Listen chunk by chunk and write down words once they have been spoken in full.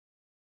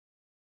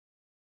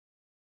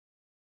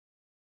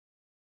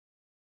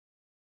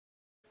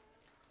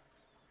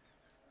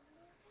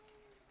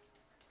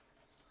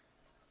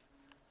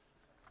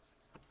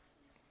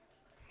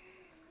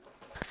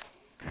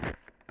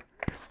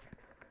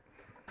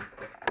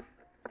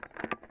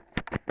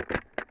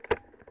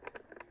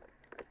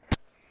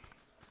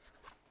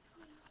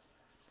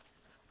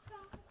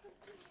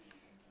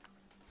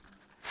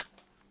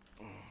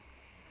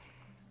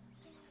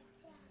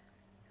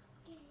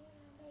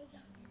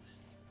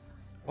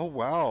Oh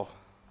wow.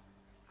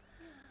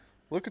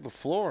 Look at the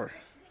floor.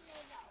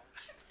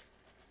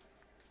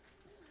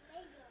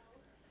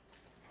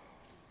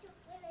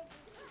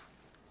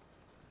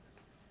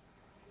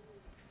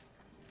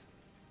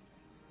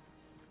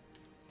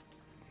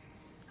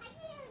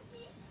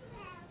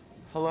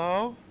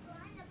 Hello?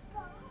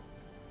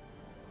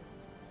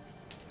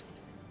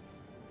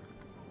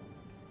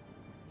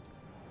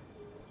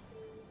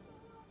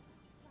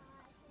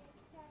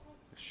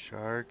 A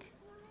shark.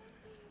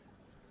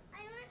 I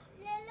want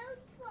little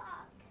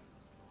truck.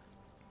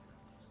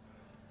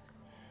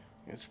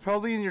 It's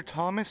probably in your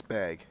Thomas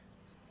bag.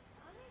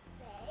 Thomas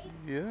bag?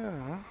 Yeah. I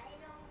don't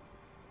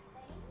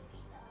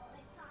think so.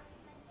 It's on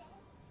the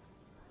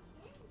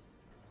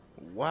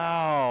bag.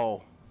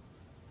 Wow.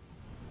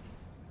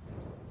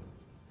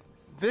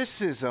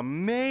 This is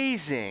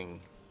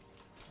amazing.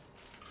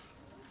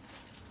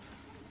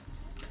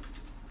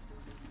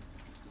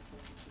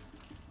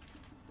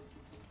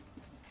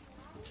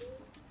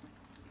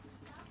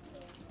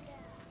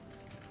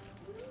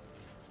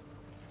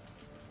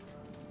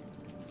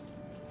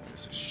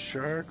 There's a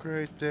shark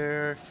right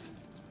there.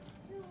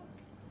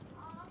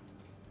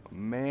 A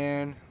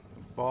man,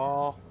 a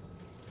ball,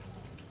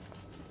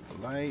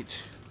 a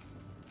light.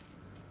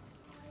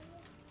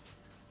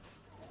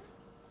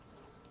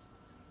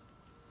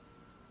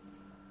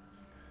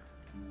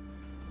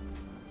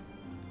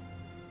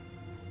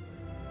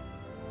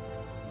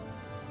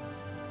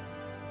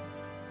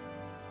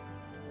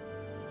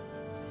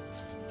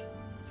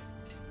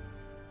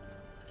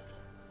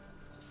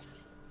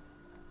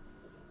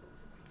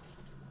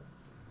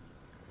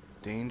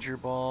 Danger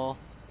ball.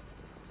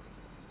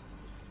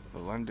 The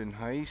London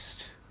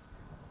heist.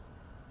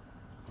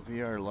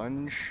 VR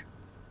lunge.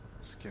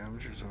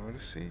 Scavenger's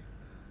Odyssey.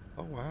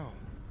 Oh wow.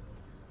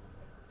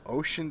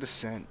 Ocean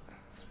descent.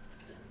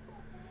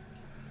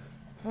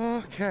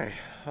 Okay.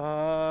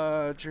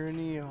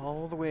 Journey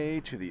all the way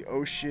to the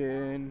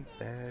ocean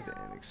bed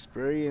and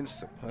experience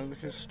the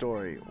Pumpkin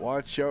story.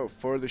 Watch out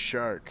for the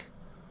shark.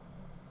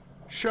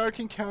 Shark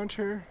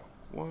encounter.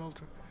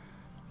 Wild.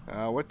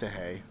 What the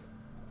hey?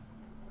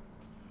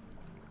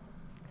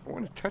 I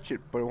want to touch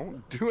it, but it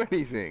won't do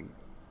anything.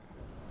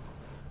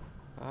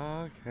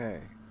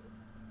 Okay.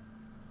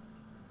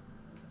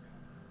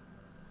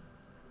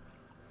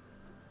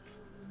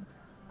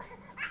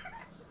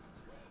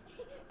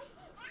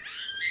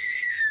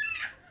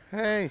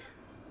 Hey.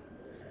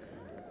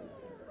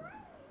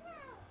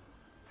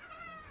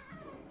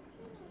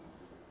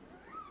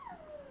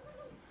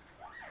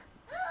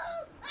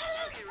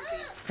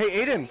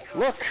 Hey, Aiden,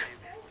 look.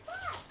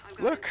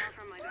 Look.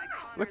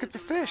 Look at the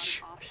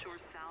fish. What?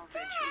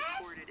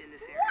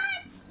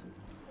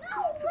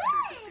 No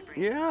way!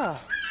 Yeah.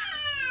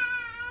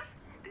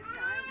 This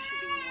time should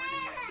be more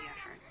than worth the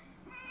effort.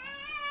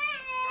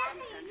 I'm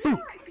sensing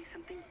it could be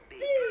something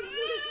big.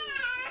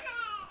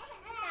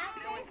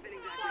 No one's been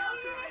exactly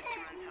authorized to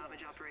run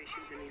salvage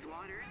operations in these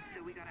waters,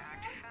 so we gotta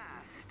act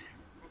fast.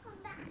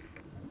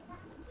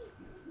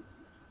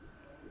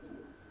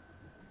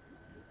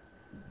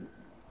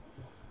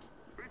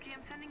 Rookie,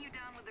 I'm sending you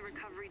down with the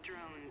recovery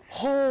drones.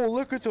 Oh,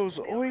 look at those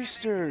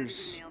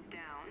oysters. Nailed down.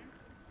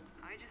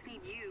 I just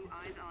need you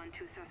eyes on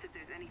to assess if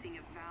there's anything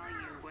of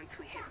value once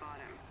we hit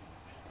bottom.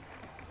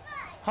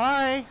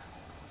 Hi.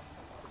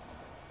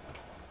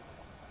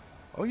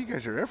 Oh, you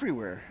guys are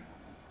everywhere.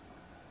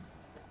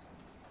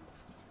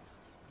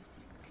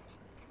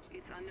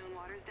 It's unknown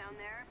waters down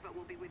there, but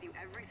we'll be with you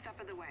every step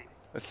of the way.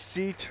 The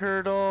sea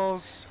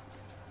turtles.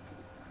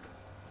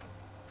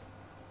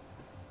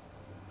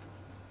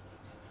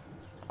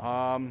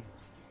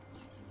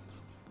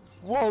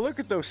 Whoa, look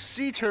at those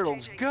sea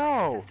turtles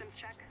go. Systems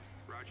check.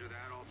 Roger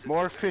that. All systems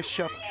More go. fish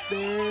up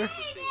there.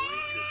 Assisting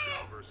link to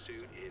Salver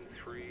suit in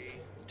 3,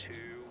 2,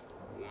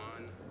 1.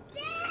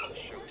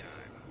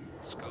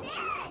 Showtime. Scopes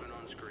are open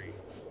on screen.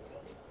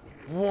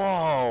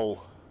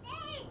 Whoa.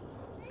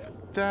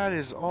 That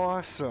is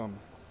awesome.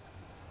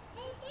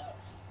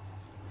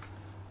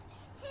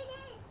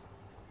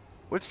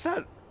 What's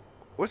that?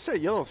 What's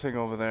that yellow thing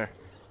over there?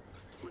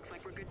 Looks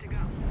like we're good to go.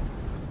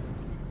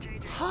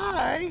 JJ,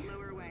 Hi.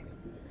 lower away.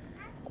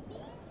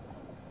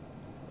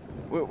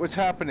 What's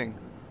happening?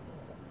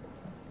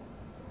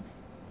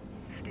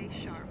 Stay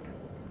sharp.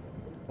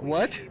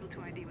 What? Be able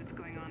to ID what's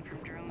going on from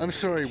drones. I'm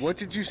sorry, what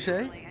did you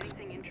say? Relay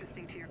anything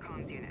interesting to your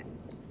comms unit.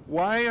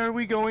 Why are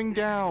we going Or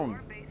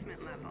down?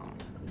 basement level.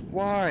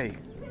 Why?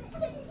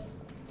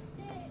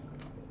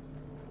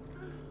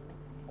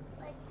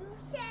 What you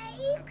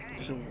say?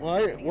 Okay. So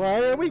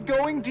why are we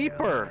going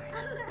deeper?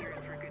 You're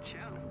in for a good show.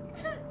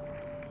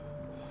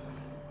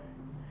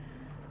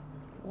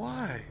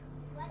 Why?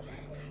 What was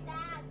the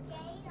bad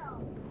gator?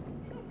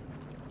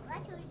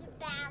 What was the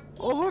bad gator?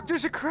 Oh look,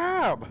 there's a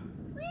crab.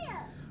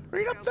 Where?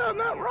 Right up on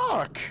that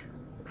rock.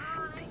 I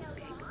know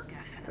Big, that.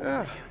 definitely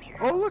Yeah. down here.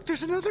 Oh look,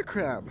 there's another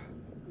crab.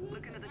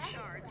 Looking at the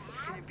charts, it's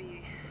gonna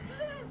be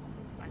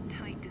a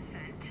tight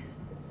descent.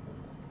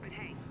 But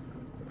hey,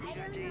 we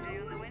got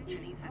JJ on the winch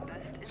and he's the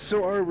best.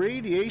 So our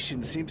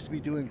radiation seems to be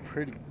doing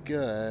pretty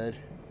good.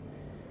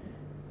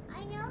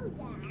 I know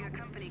You got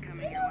company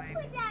coming You your don't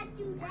way. put that,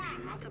 do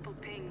that. Multiple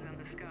pings on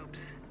the scopes.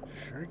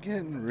 Sure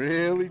getting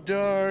really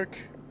dark.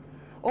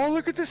 Oh,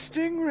 look at the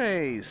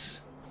stingrays.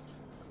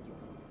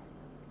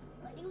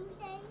 What do you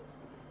say?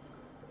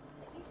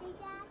 What do you say,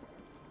 Dad?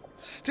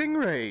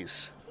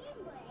 Stingrays.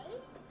 Stingrays?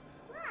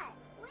 What?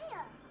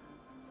 Where?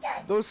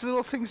 Those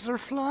little things that are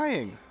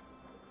flying.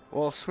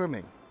 Well,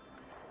 swimming.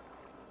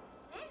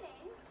 Lemon?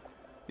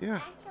 Yeah.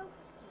 That's so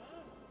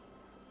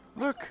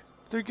lemon. Look,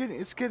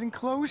 it's getting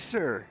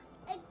closer.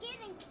 It's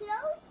getting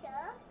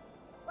closer?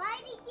 Why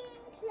are they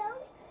getting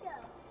closer?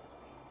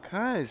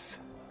 'Cause,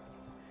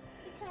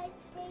 Because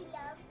they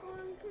love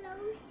going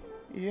closer?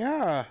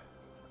 yeah.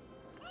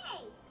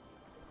 Hey,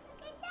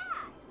 look at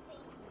that.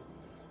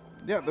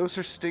 Yeah, those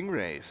are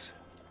stingrays.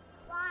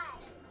 Why?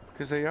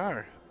 'Cause they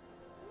are.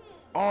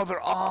 Oh,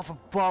 they're off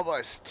above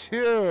us,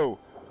 too.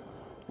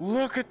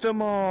 Look at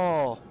them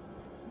all.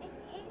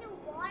 It's in the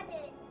water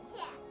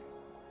check.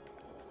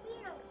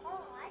 See them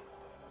hot.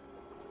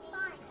 They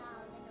find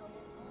out in the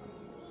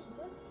sea.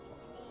 And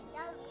they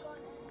love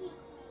going to sea.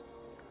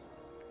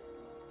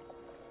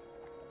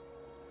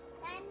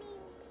 That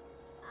means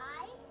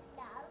I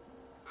love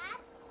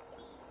happy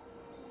meal.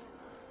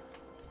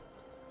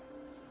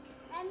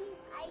 That means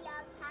I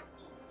love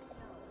happy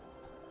meal.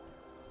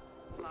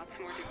 Lots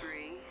more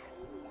debris.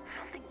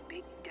 Something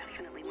big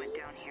definitely went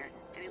down here,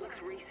 and it looks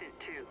recent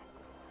too.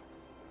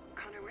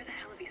 Connor, where the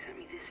hell have you sent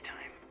me this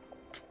time?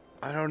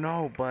 I don't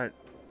know, but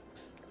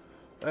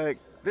like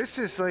this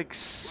is like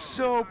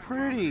so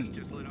pretty.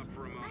 Just lit up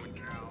for a I moment,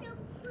 know Cal. so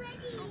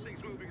pretty.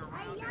 Something's moving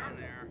around down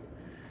there.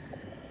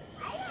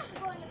 I love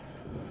going to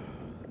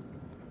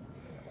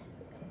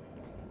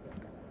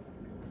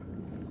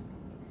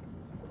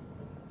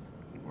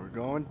We're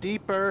going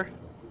deeper.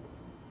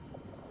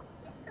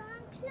 It's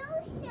gone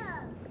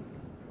closer.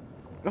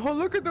 Oh,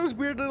 look at those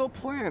weird little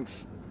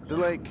plants. They're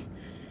like.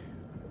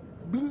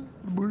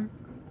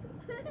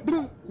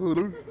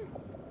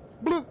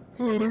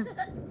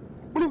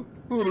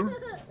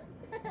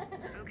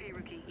 Okay,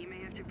 rookie, you may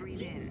have to breathe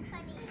in.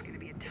 It's gonna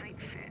be a tight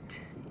fit.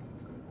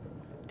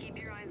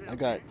 Keep your eyes open. I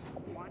got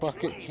Watch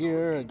bucket the cable.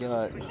 here. I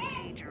got Swing the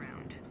cage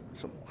around.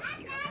 some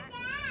You got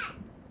that?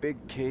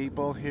 big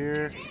cable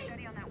here. Stay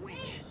steady on that winch.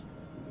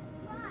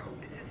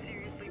 This is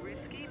seriously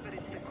risky, but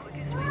it's the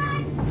quickest way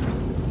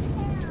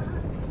to...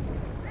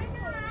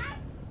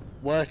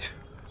 What?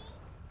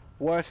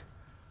 What?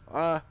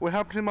 What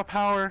happened to my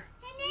power?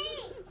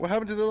 What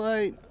happened to the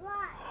light?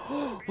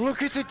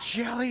 Look at the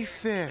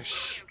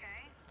jellyfish. Okay?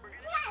 We're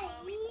gonna slow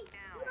it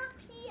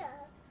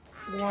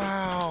down.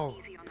 Wow.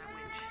 Easy on that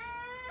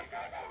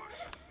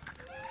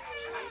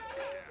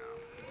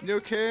winch. You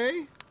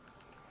okay?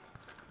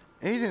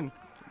 Aiden,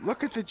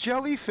 look at the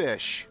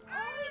jellyfish.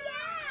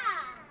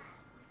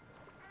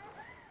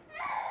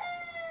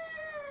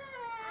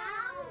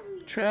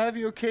 Trav,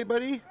 you okay,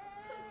 buddy?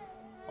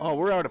 Oh,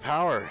 we're out of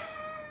power.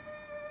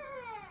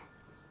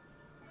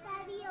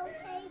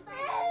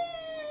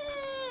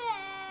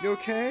 You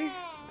okay?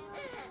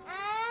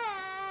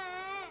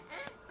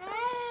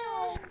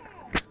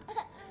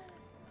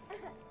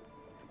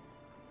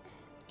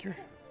 Here.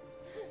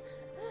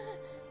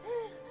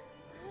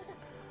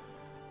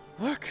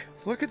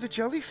 Look at the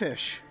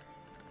jellyfish.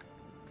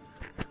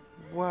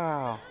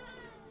 Wow.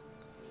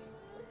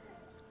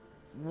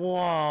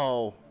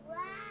 Whoa. Wow.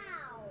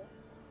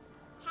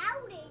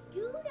 How they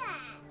do that?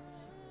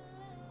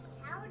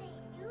 How they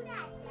do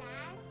that,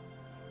 Dad?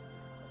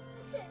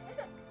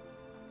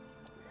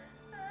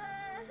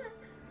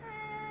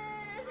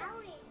 How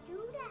they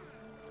do that?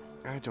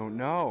 I don't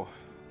know.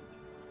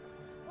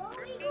 What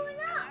are we going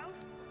up?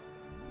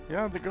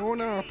 Yeah, they're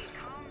going up. Hey,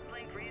 comms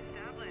link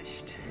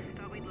reestablished.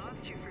 Thought we'd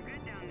lost you for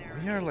good down there.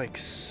 We are like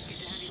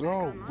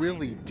so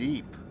really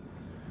deep.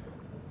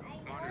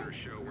 Monitors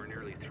show we're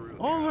nearly through.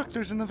 Oh, look,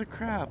 there's another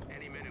crab.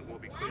 Any minute we'll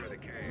be clear of the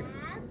cave.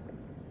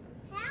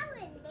 How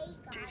did they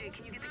got JJ,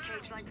 can you get the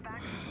cage lights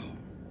back?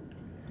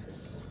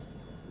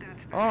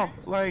 That's better. Oh,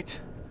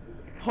 light.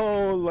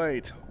 Oh,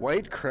 light.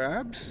 White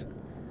crabs?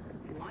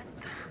 What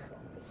the?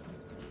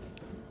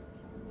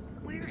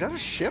 Where Is that a the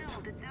ship?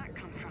 hell did that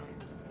come from?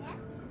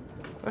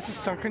 That's a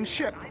sunken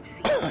ship. I've seen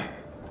it. Where's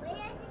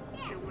the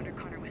No ship? wonder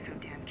Connor was so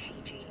damn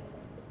cagey.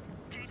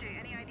 JJ,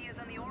 any ideas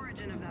on the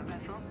origin of that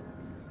vessel?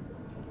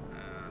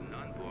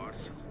 None, boss.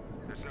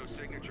 There's no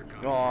signature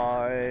coming.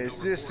 Oh,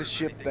 is this the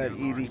ship that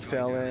Evie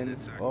fell in?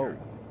 Oh.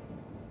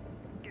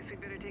 Guess we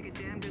better take a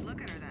damn good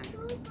look at her then.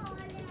 Who got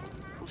it?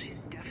 Well, she's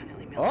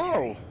definitely military.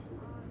 Oh.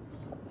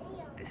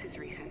 This is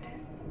recent.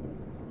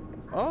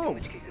 Oh.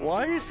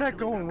 Why is that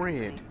going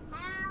red?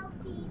 How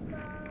people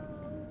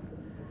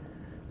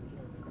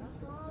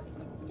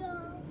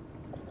hospital.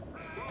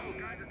 Oh,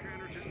 Geiger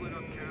counter just lit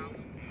up, Cal.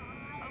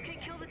 Okay,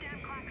 kill the damn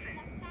klaxon.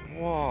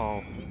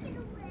 Whoa.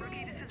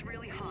 Rookie, this is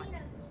really hot.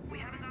 We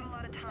haven't got a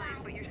lot of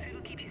time, but your suit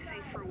will keep you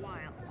safe for a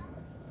while.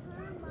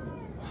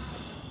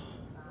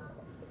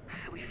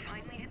 So we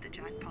finally hit the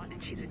jackpot,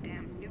 and she's a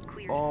damn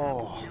nuclear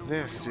Oh, sub, no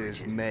this word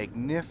is origin.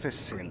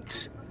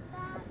 magnificent.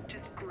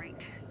 Just great.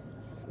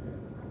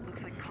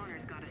 Looks like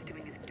Connor's got us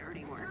doing his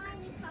dirty work.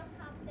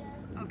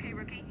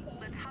 rookie.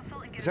 Let's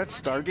hustle and get Is that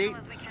as much Stargate?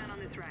 intel as we can on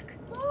this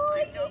wreck.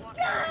 Boy, Don't it's walk around with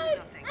done!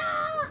 nothing.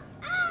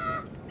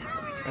 Ah!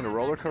 And a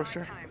roller coaster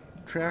Dive time.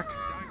 track.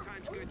 Dive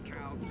time's good,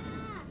 Cal.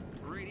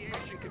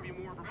 Radiation could be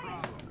more of a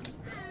problem.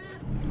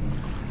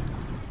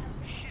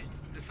 Shit,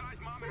 the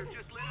seismometer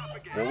just lit up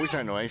again. What was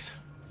that noise?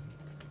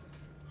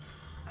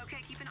 Okay,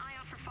 keep an eye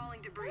out for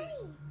falling debris.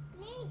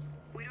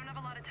 We don't have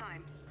a lot of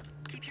time.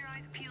 Keep your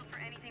eyes peeled for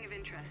anything of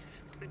interest.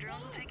 The drone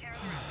will take care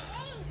of the rest.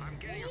 I'm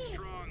getting a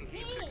strong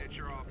heat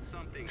signature off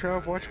something.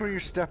 Trev, watch where you're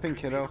stepping,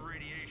 Could be kiddo. a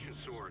radiation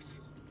source.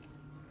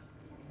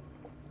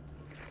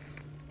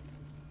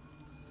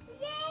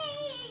 Yay!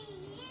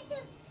 It's a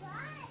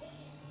fun!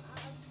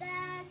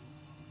 That.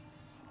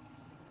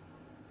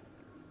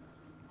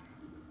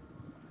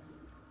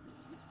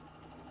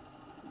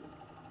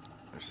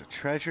 There's a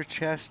treasure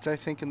chest, I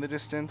think, in the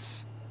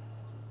distance.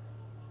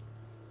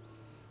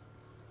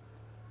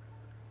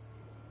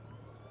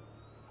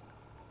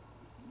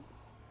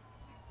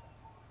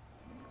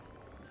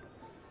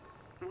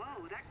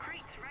 Whoa, that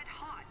crate's red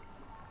hot.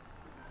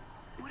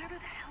 Whatever the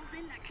hell's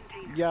in that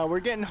container. Yeah, we're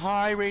getting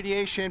high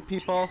radiation,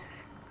 people.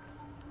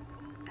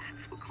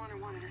 That's what Connor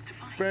wanted us to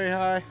find. Very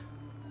high.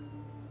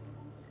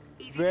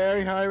 Easy.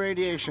 Very high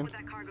radiation. With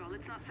that cargo,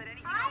 let's not set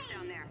anything Hi. off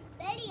down there.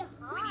 Very We need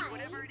high.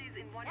 whatever it is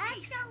in one That's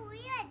piece. so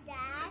weird, Dad.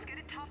 Let's get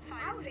it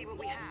topside How and see what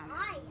we get have.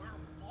 high out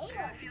I have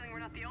there? a feeling we're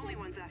not the only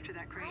ones after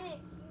that crate.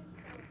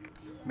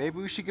 Maybe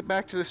we should get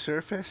back to the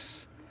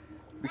surface.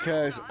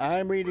 Because Hold on.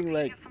 I'm We're reading picking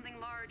like... up something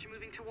large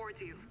moving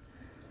towards you.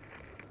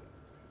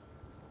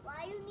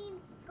 Why you need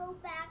to go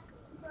back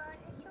for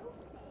the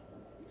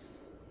surface?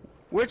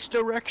 Which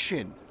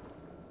direction?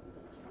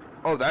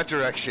 Oh, that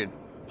direction.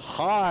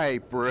 Hi,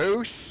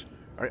 Bruce.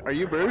 Are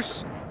you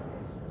Bruce?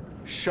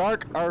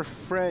 Shark are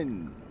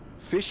friend.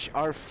 Fish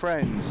are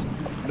friends,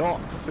 not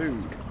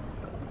food.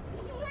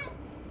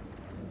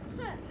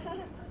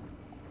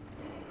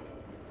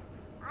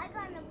 I'm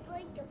gonna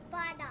break the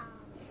bottom.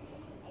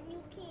 And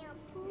you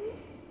can't poop?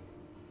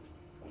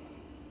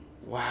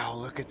 Wow,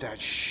 look at that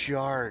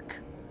shark.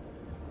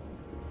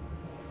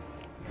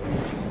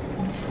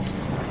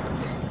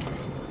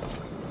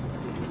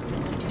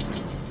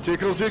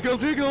 Tickle, tickle,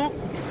 tickle.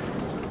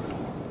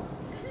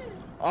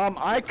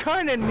 I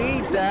kind of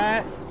need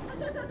that.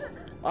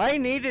 I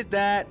needed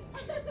that.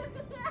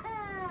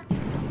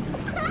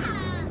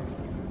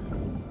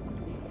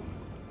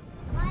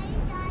 Why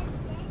you guys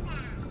did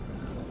that?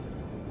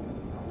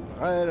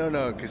 I don't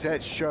know, cause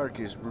that shark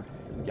is,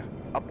 yeah,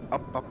 up,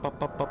 up, up,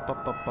 up, up, up,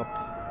 up, up,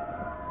 up.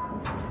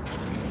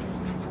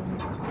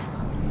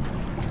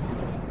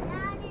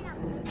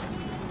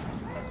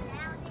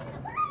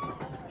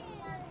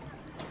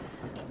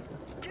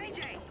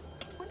 JJ,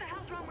 what the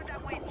hell's wrong with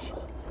that winch?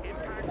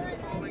 Impact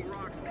from falling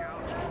rocks, Cal.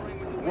 Falling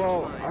with the wind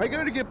Well, line. I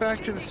gotta get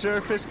back to the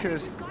surface,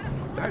 cause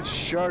that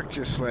shark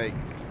just like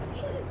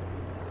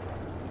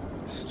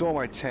stole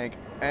my tank,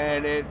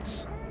 and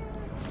it's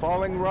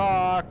falling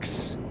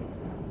rocks.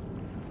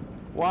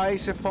 Why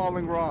is it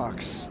falling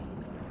rocks?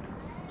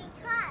 Because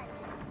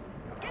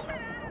Get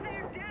them out of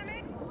there, damn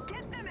it!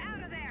 Get them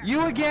out of there!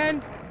 You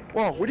again?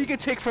 Whoa, what are you gonna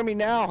take from me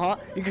now, huh?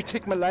 You gonna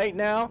take my light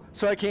now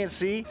so I can't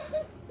see?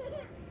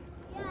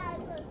 yeah,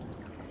 look.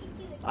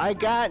 I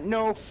got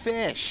no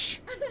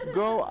fish.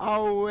 Go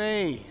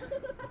away.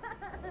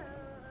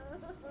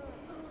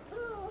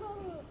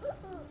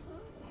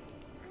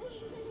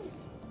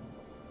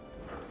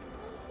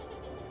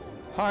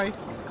 Hi.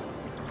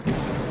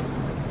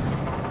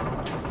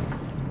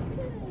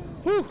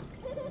 Woo.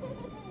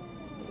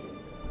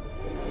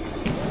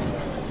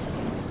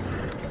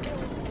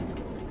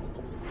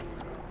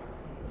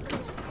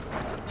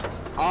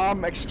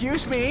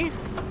 Excuse me.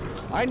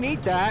 I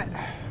need that.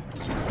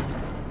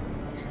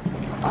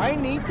 I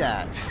need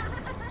that.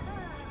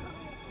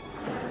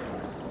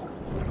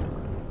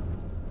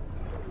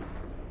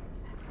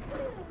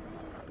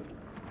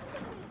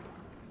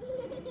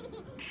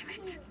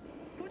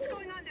 What's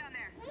going on down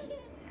there?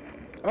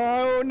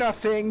 Oh,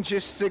 nothing.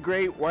 Just the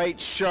great white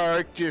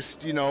shark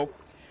just, you know,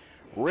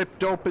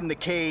 ripped open the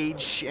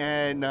cage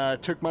and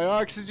took my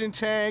oxygen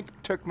tank,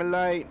 took my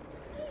light.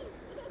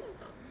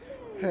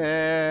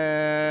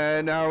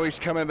 And now he's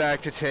coming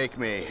back to take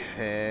me.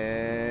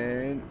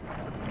 And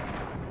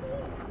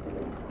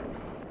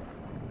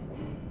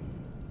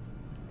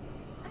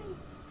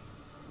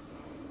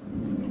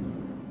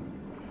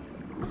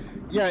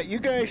yeah, you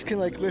guys can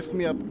like lift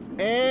me up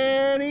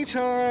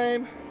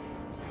anytime.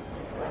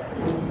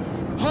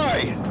 Hi.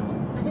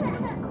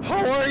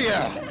 How are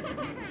ya?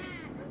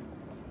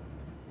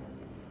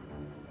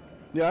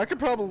 Yeah, I could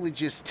probably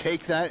just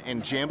take that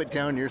and jam it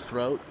down your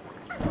throat.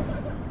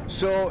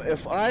 So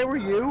if I were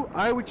you,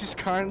 I would just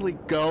kindly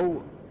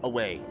go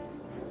away.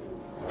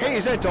 Hey,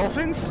 is that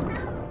dolphins?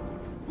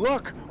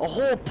 Look, a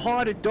whole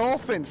pod of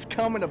dolphins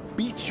coming to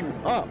beat you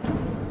up.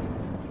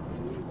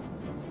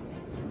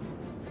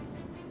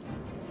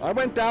 I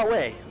went that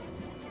way.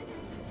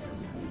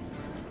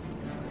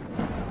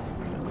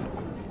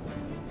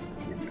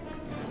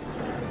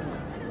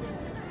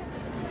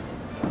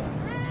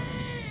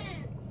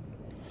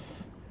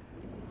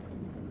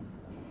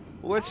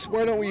 Why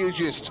don't you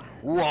just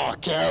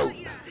walk out?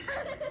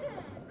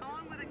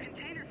 Along with a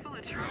container full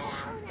of trouble.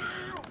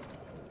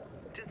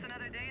 Just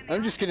another day in the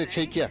I'm just gonna office,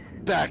 eh? take you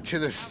back to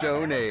the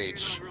Stone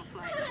Age. Real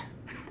flight.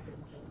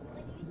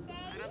 What do you say?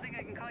 I don't think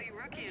I can call you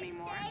rookie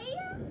anymore.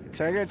 Say?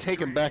 So I'm gonna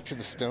take him back to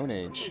the Stone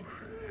Age.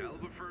 Hell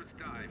of a first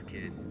dive,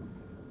 kid.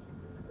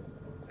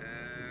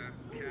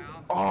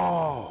 Cal?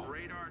 Oh,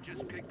 Radar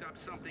just picked up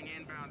something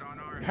inbound on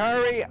our...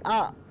 hurry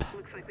up!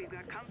 Looks like we've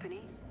got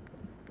company.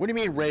 What do you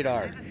mean I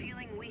radar? have a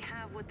feeling we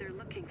have what they're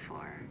looking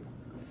for.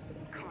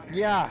 Connor.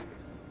 Yeah,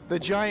 the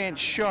giant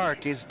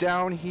shark is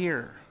down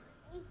here.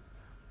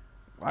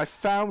 I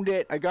found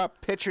it. I got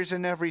pictures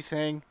and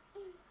everything.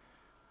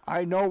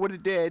 I know what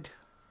it did.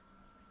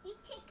 He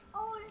take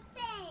all the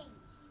things.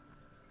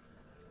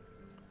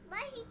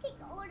 Why he take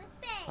all the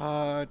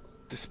things?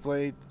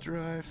 Display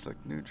drive,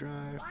 select new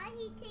drive. Why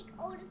he take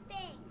all the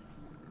things?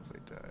 Play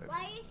drive.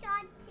 Why you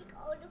shark take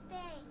all the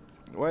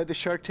things? Why did the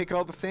shark take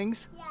all the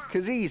things? Yeah.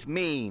 'Cause he's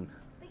mean.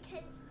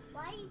 Because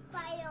why he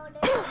bite all the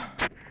things?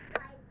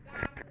 Why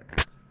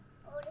that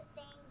all the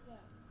things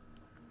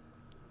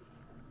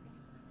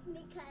in?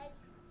 Because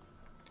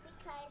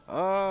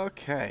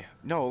Okay.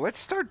 No, let's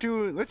still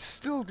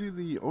do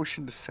the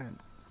ocean descent.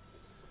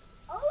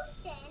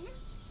 ocean.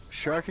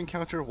 Shark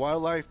encounter,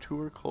 wildlife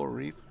tour, coral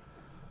reef.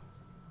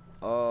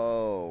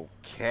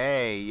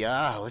 Okay,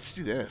 yeah, let's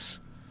do this.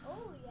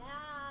 Oh yeah,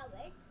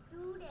 let's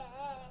do this.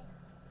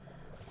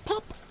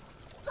 Pop.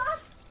 Pop.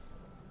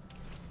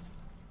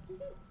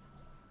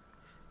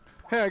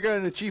 Hey, I got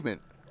an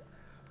achievement,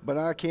 but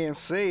I can't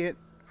say it.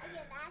 I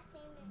get that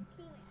same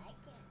achievement. I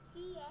can't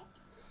see it.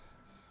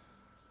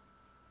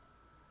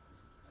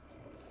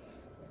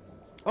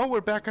 Oh,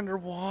 we're back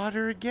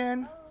underwater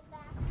again? Oh,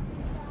 back to the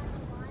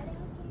water again.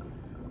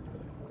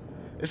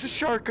 Is the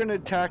shark gonna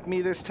attack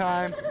me this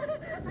time?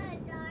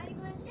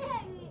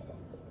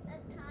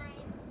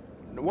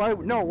 Why?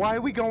 No, why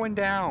are we going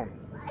down?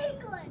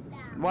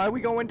 Why are we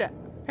going down?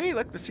 Hey,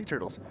 look, the sea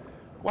turtles.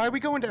 Why are we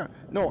going down?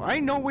 No, I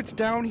know what's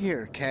down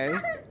here, okay?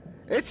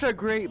 It's a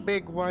great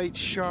big white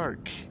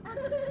shark.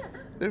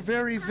 They're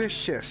very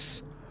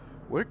vicious.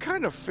 What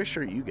kind of fish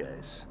are you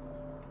guys?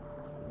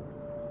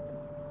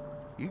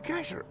 You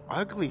guys are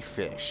ugly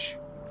fish.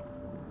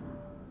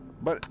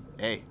 But,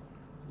 hey,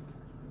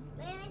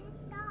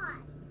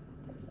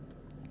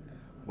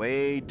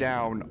 way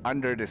down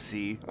under the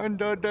sea,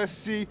 under the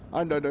sea,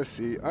 under the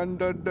sea,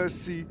 under the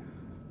sea.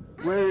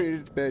 Where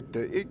it's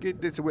better, it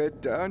gets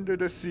wetter under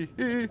the sea.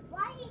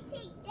 Why he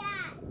take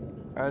that?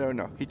 I don't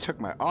know. He took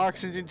my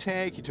oxygen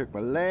tank, he took my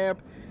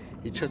lamp,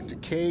 he took the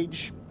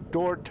cage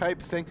door type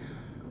thing,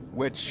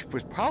 which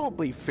was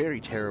probably very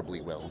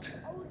terribly welded.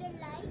 Oh, the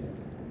light.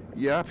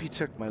 Yup, he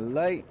took my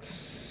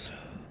lights.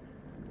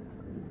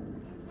 And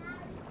now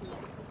we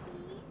can't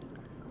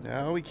see.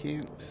 Now we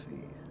can't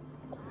see.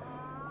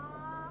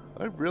 Aw.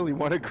 I really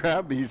want to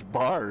grab these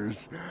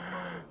bars.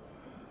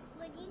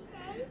 What'd you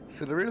say?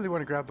 Said I really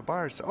want to grab the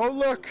bars. Oh,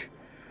 look!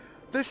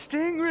 The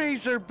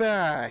stingrays are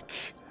back!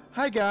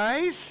 Hi,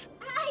 guys!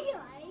 Hi,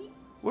 guys.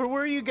 Where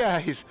were you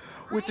guys?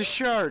 With the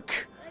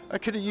shark. I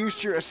could have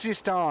used your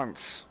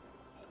assistance.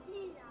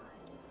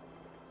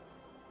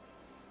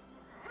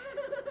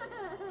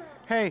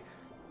 Hey,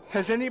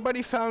 has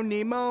anybody found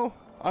Nemo?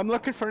 I'm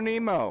looking for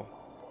Nemo.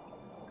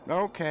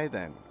 Okay,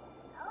 then.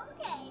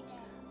 Okay, then.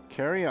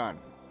 Carry on.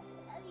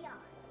 Carry on.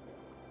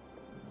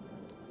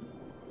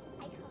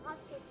 I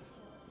talked to you.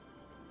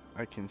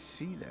 I can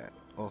see that.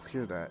 I'll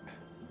hear that.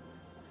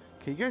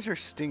 Okay, you guys are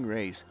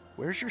stingrays.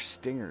 Where's your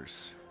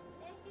stingers?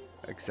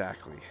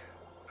 Exactly.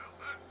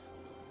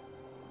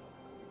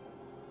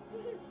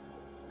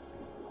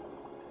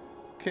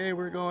 Okay,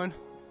 we're going.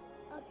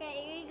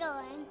 Okay, you're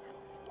going.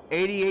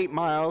 88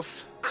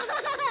 miles.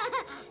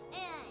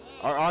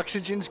 Our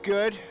oxygen's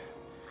good,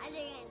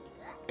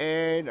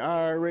 and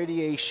our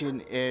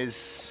radiation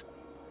is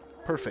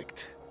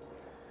perfect.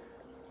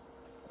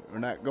 We're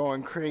not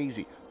going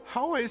crazy.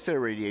 How is there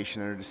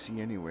radiation under the sea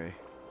anyway?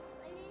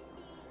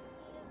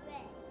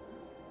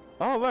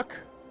 Oh, look,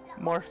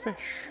 more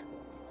fish.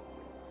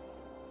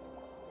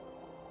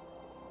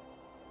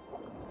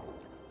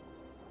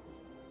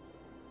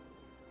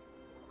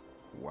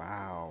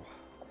 Wow.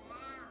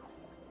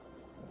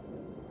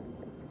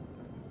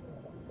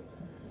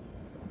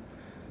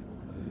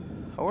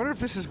 I wonder if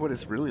this is what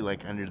it's really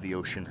like under the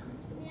ocean.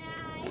 Yeah,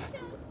 I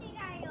don't think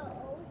I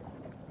know.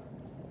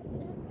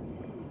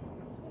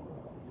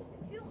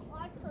 Too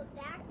hot for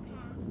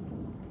backpack.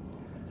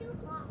 Too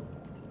hot.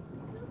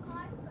 Too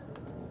hot for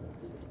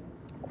boots.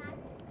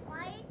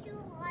 Why is it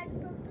too hot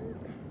for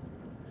boots?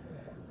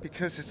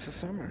 Because it's the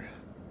summer.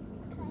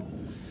 Because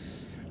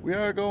We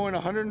are going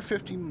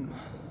 150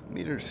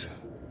 meters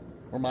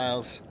or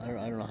miles. I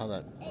don't know how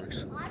that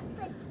it's works. hot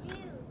for shoes.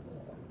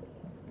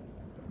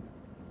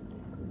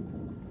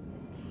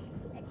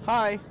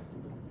 Hi.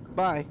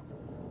 Bye.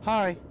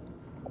 Hi.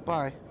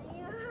 Bye.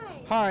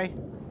 Hi.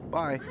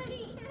 Bye.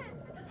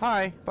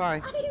 Hi.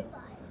 Bye.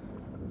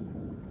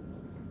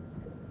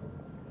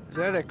 Is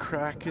that a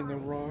crack in the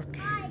rock?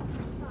 Hi.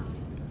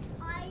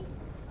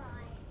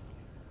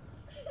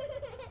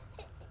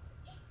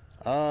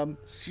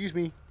 Excuse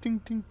me.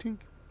 Tink, tink, tink.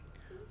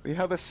 We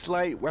have a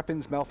slight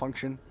weapons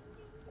malfunction.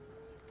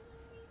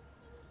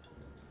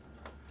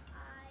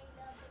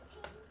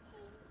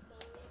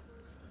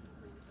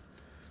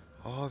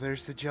 Oh,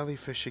 there's the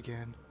jellyfish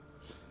again.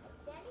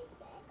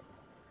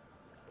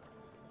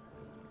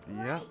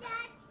 Yep.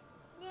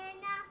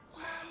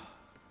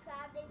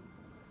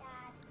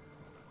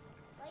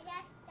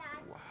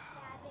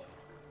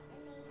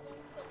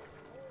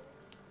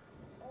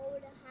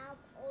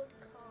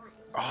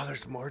 Oh,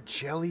 there's more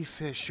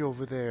jellyfish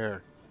over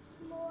there.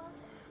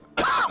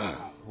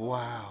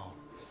 Wow.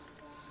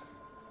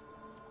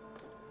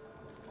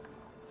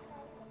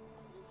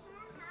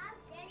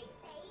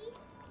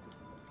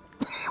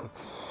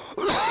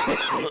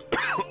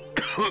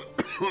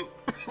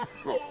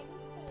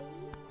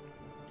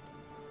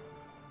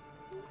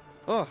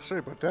 Oh, sorry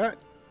about that.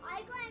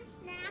 I got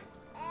snapped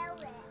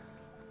Ellen.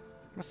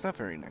 That's not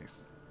very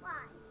nice. Why?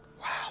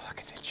 Wow, look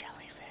at the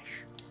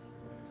jellyfish.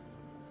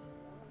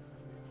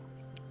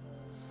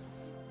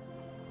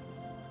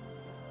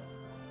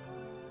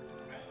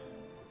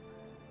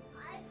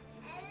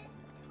 Ellen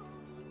told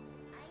me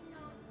I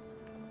know.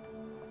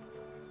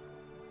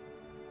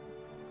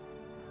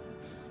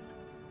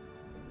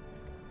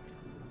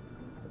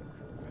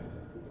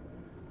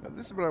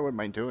 This is what I wouldn't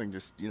mind doing,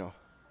 just, you know.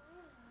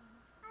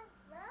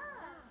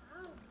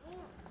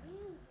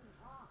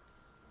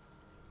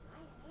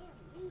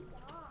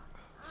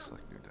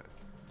 Select new data.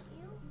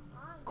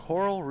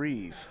 Coral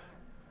Reef.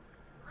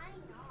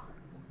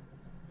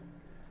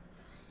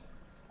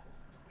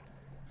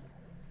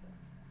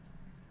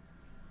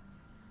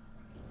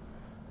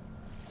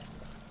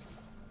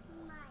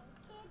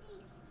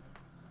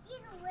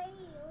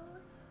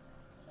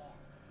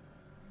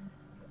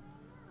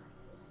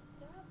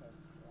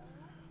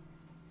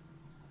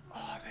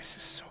 Oh, this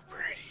is so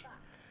pretty.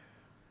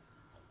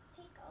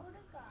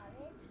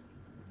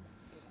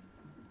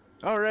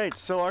 Alright,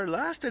 so our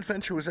last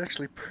adventure was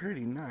actually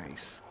pretty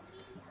nice.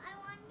 I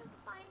want to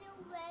find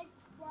a red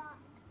truck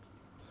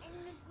and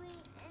a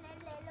green and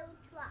a little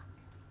truck.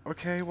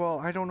 Okay, well,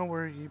 I don't know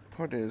where you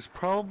put it. It's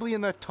probably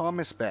in that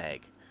Thomas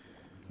bag.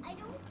 I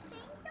don't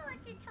think so.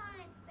 It's a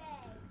giant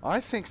bag. I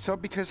think so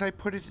because I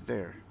put it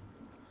there.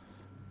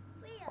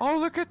 Where? Oh,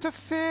 look at the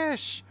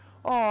fish!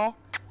 Oh.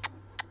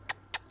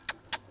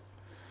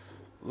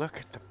 Look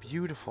at the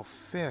beautiful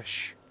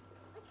fish.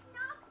 It's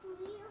not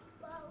beautiful.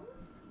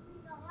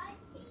 No, I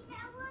see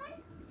that one.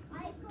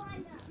 I got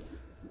it.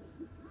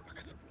 Look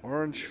at the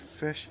orange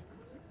fish.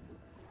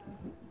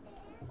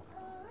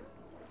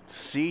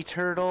 Sea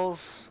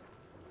turtles.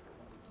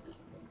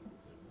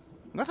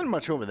 Nothing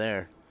much over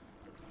there.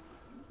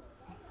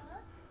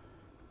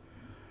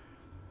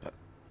 But,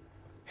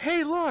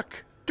 hey,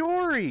 look!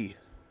 Dory!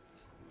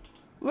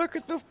 Look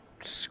at the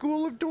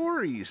school of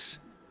Dories.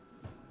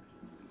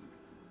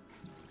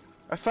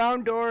 I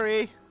found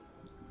Dory.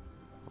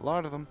 A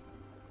lot of them.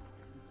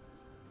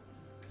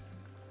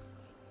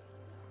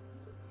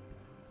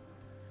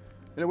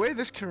 In a way,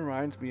 this kind of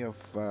reminds me of,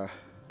 oh,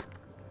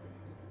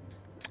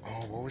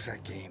 what was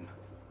that game?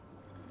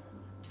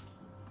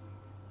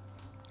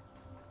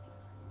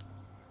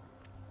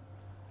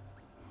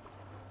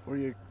 Where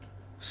you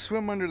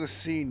swim under the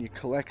sea and you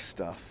collect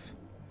stuff.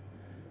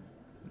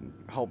 And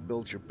help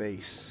build your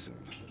base.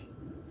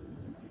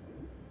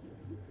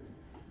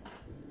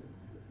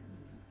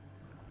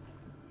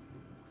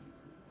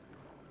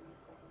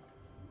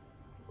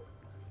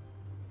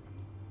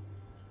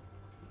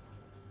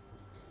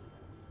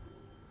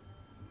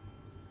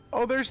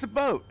 Oh, there's the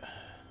boat.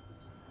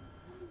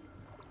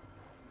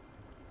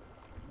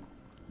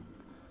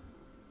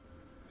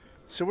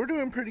 So we're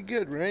doing pretty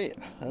good, right?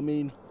 I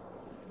mean,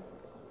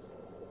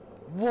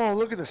 whoa,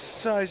 look at the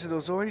size of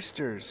those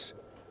oysters.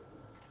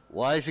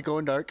 Why is it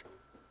going dark?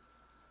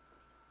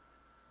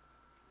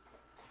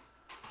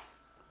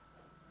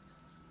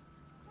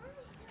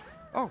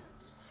 Oh.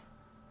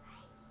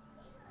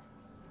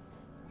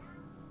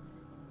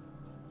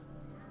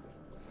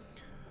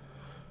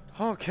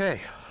 Okay.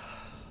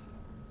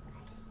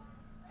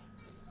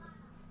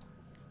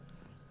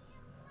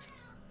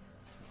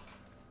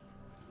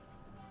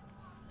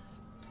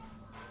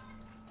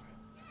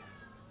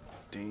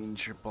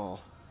 Danger ball.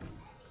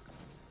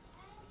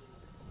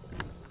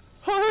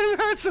 Oh,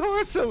 that's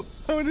awesome!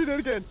 I want to do that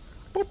again.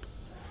 Boop.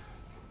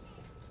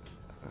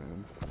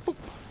 Boop.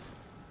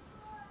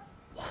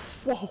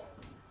 Whoa.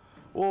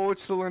 Whoa,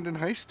 what's the London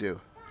heist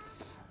do?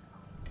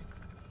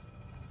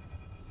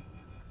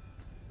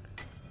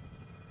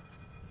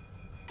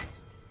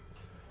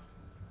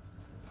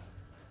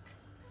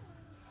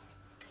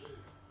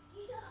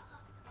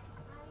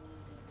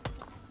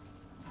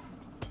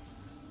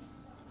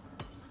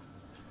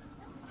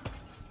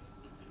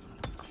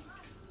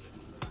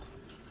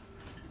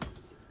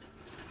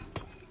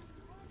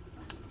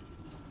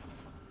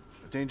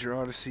 Danger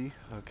Odyssey.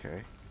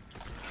 Okay.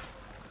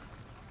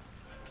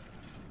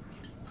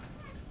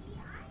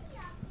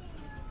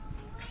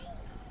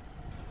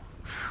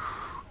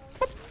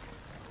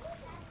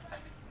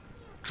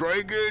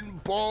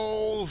 Dragon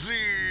Ball Z.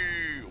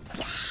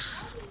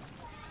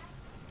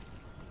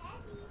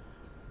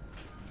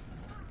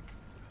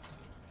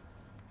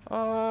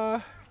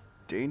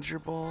 Danger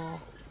ball.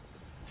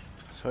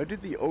 So I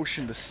did the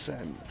ocean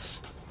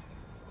descent.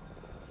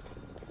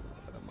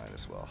 Might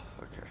as well.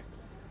 Okay.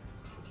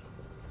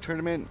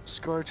 Tournament,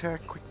 score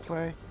attack, quick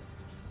play.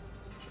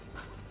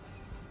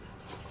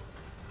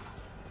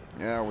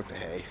 Yeah, what the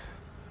hey.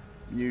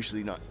 I'm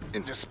usually not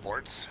into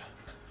sports.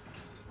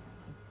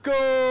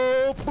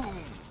 Go! Boom!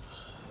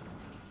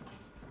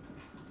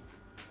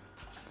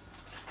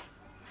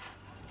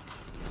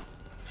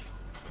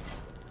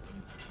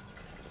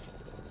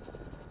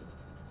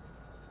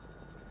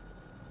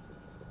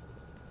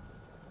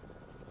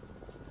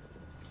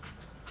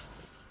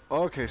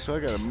 Okay, so I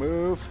gotta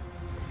move.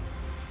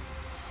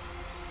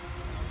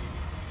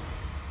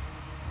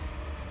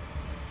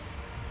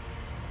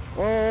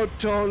 Oh,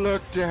 don't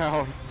look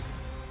down.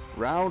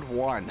 Round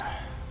 1.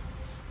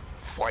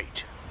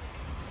 Fight.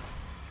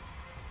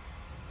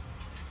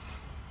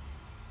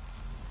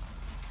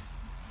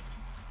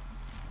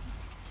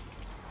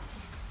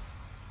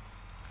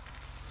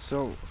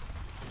 So...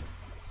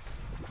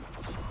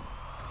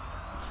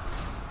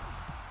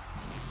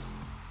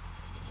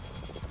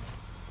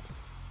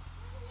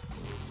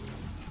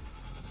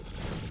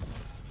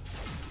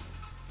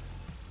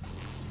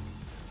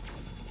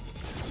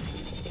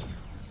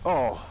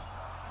 Oh.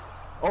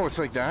 Oh, it's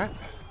like that?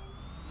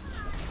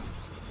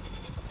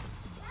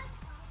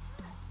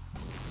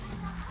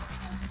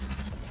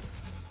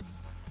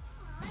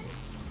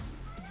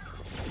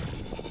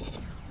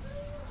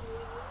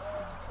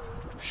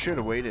 Should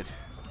have waited.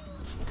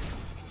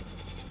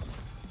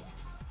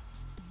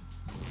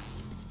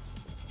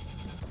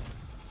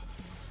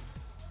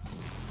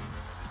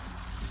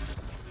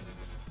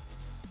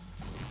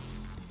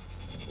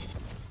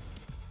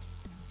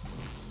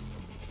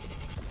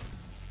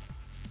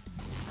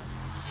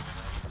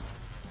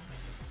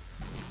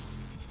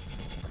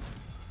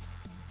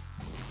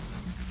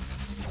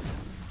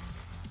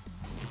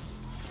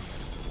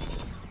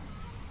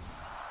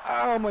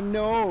 Ow, my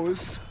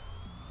nose.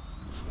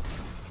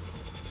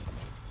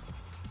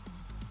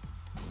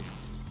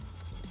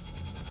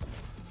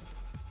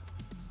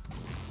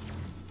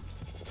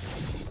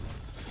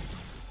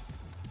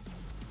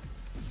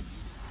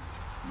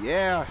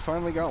 Yeah, I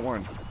finally got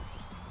one.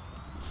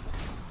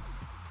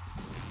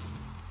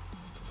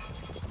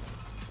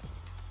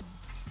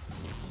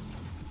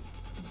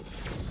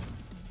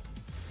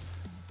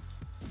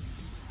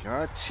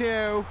 Got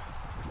 2.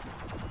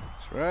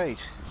 That's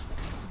right.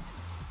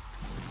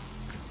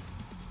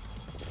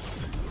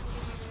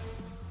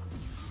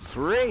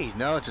 Three.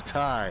 Now it's a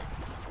tie.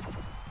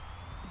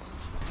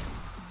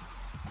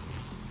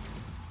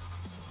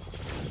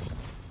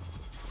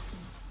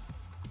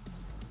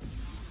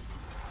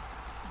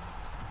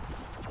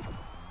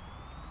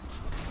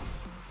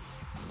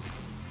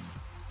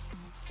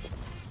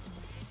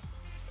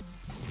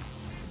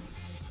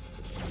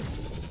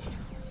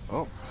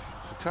 Oh,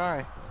 it's a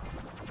tie.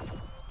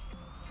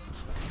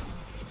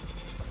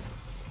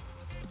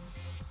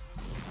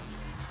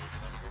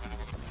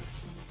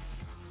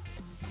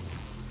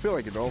 I feel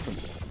like a dolphin.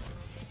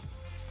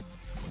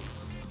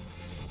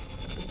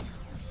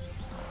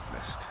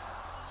 Missed.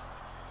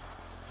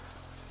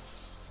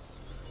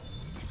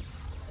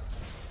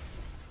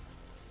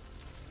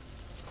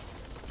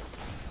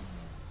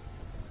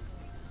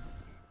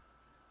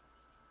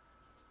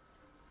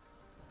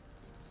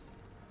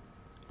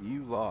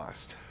 You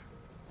lost.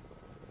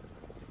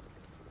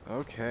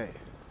 Okay.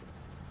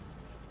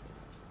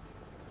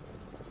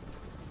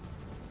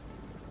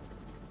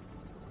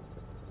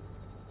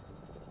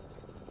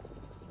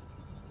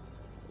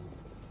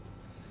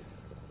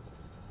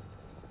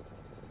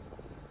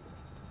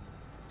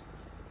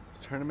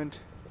 Tournament.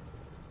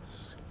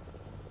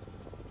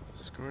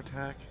 Score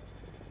attack.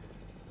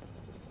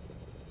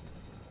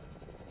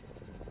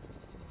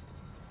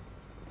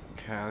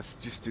 Okay, let's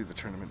just do the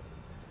tournament.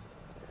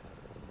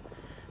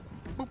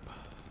 Boop.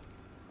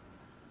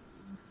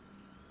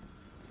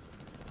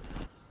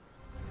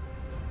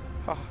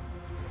 Ha.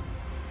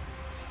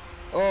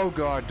 Oh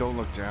God, don't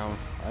look down.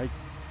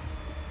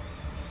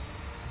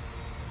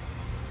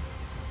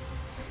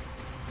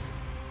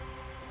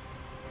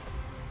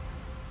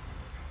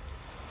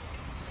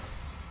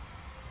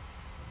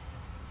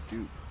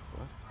 Dude,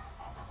 what?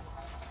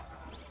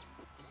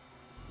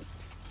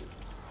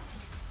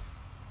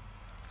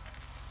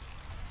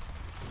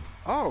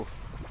 Oh.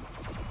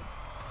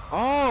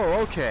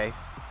 Oh, okay.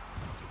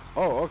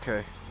 Oh,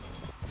 okay.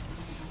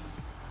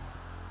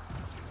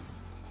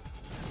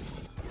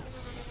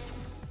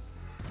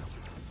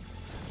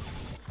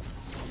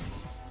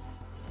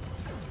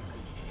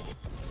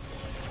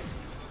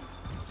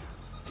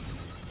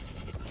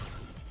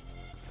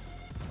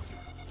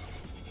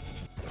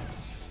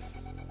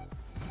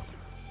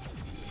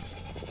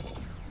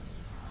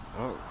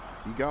 Oh,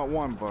 you got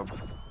one, bub.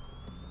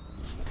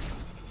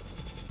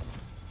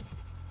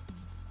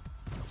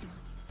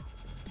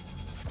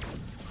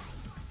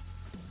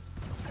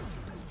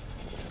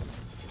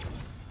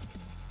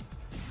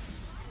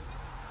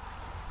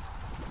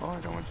 Oh, I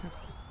don't want to.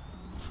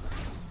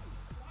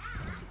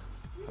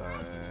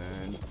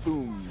 And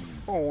boom,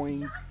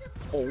 boing.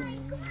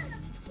 Boom.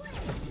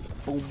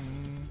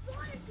 Boom.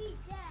 What is he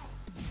dead?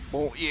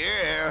 Oh,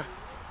 yeah.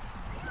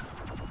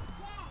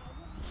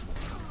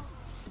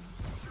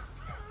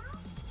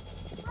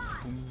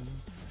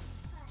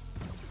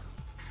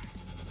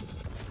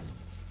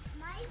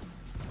 Mike,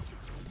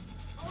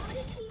 all the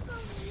people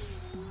really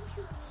mean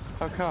to me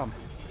How come?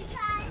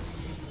 because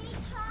they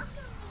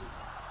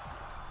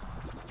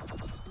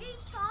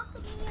talk to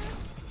me.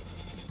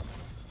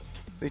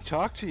 They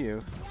talk to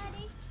you. Yeah,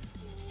 they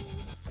be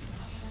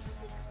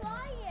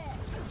quiet.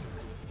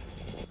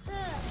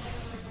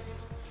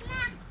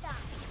 Smack them.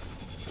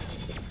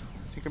 What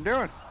do you think I'm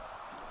doing?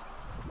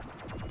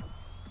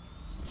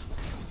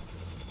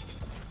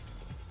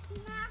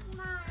 Smack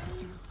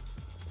mine.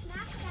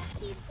 Smack the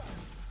people.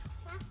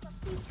 Smack the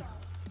people.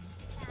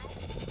 Dad,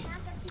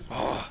 smack the people.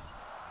 Oh.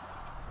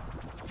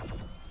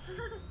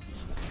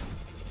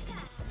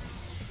 Dad,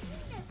 you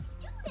just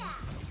do that.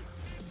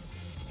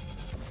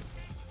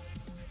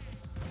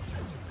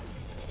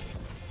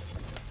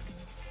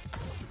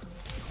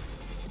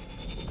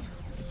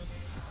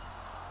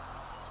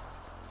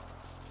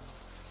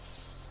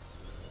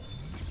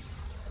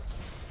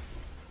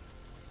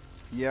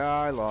 Yeah,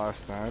 I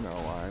lost. I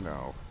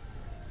know.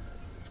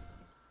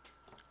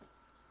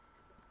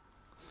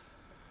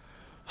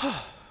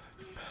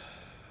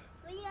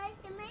 Where you guys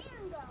the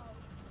man go?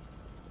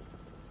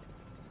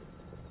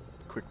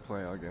 Quick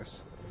play, I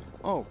guess.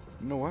 Oh,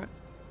 you know what?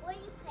 What are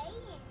you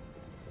paying?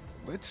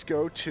 Let's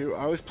go to...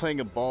 I was playing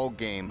a ball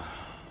game.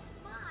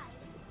 Why?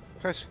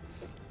 Guys,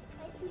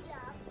 Because you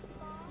love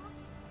ball?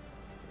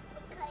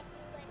 Because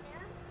you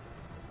winner?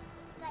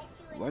 Because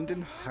you winner?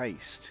 London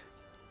Heist.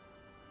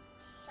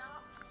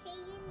 Stop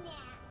saying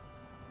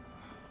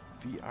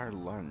that. VR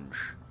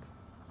Lunge.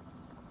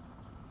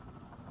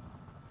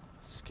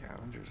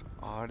 Scavengers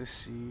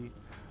Odyssey.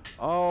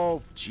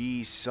 Oh,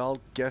 geez.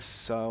 I'll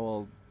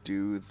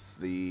do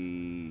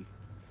the...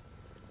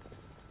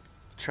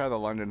 Try the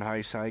London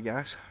Heist, I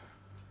guess.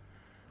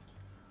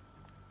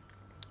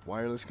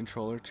 Wireless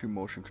controller, 2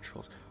 motion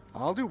controls.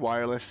 I'll do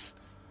wireless.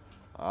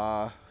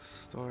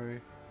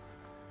 Story.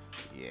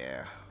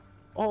 Yeah.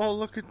 Oh,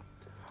 look at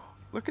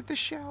the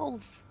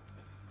shells.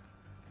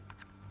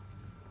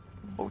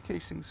 Bullet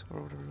casings,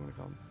 or whatever you want to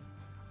call them.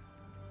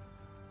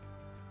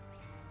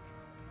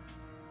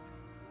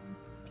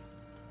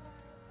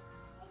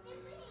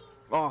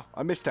 Oh,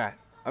 I missed that.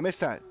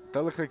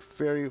 That looked like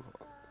very...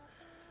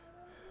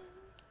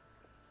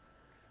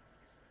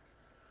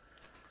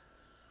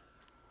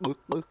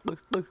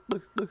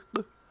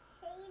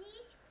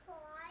 Shady's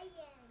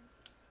crying.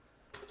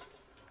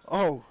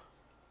 Oh,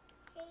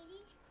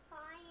 Shady's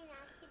crying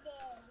after today.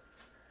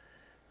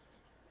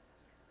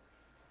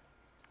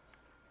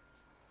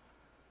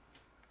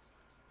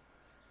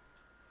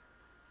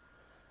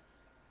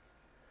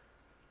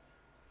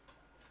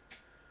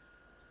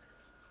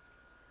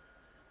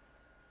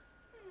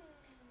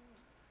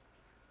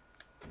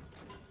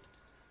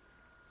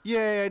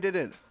 yay, I did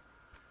it.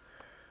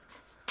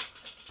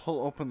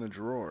 Pull open the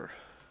drawer.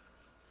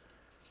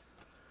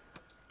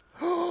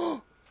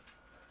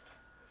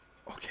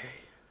 Okay.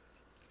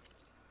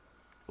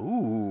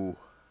 Ooh.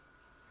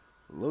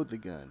 Load the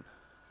gun.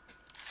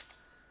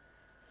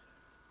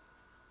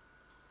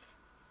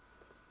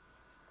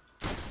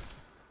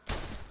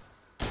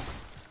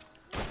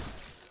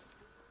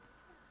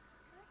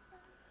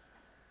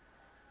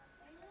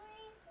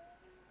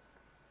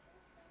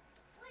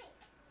 Wait,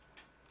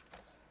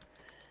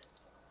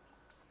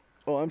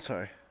 Oh, I'm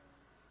sorry.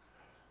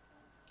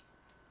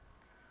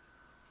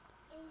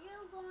 and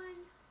you're going,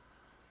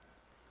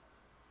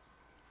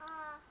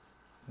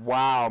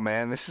 Wow,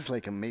 man, this is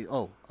like amazing.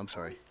 Oh, I'm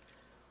sorry.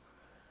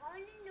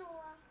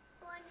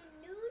 on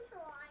a news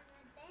or on an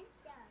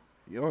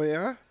adventure. Oh,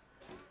 yeah?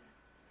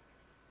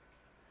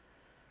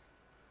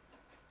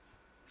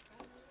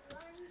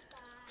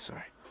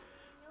 Sorry.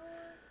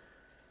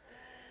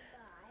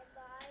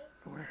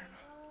 Where?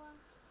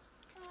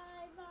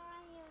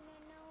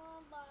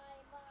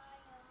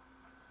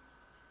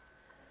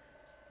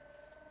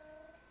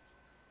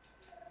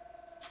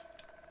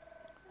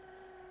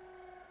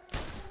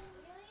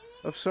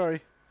 I'm sorry.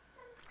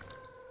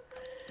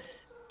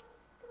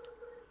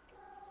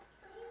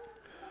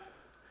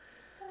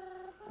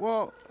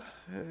 Well,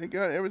 I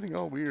got everything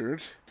all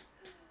weird.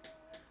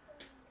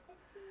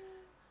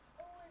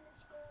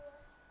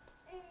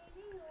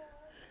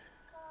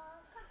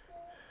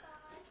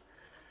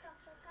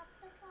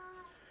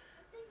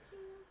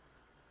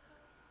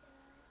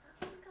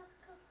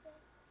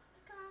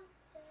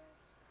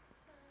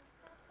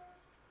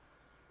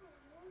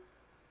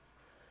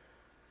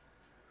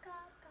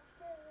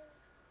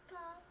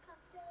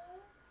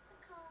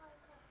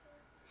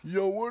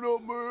 Yo, what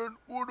up, man?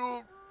 What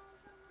up?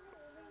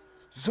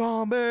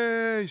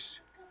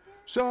 Zombies!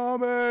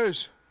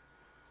 Zombies!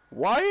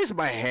 Why is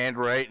my hand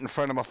right in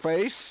front of my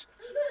face?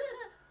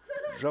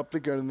 Drop the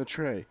gun in the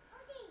tray.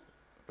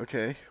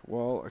 Okay,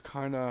 well, I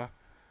kinda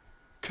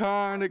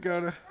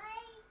gotta...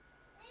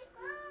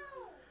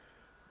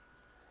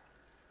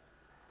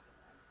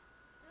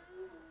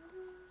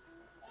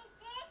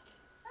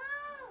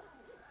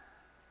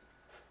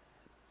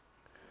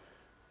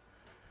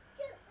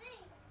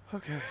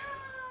 Okay.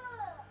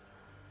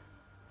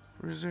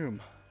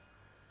 Resume.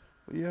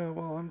 Yeah,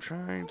 well, I'm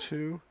trying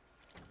to.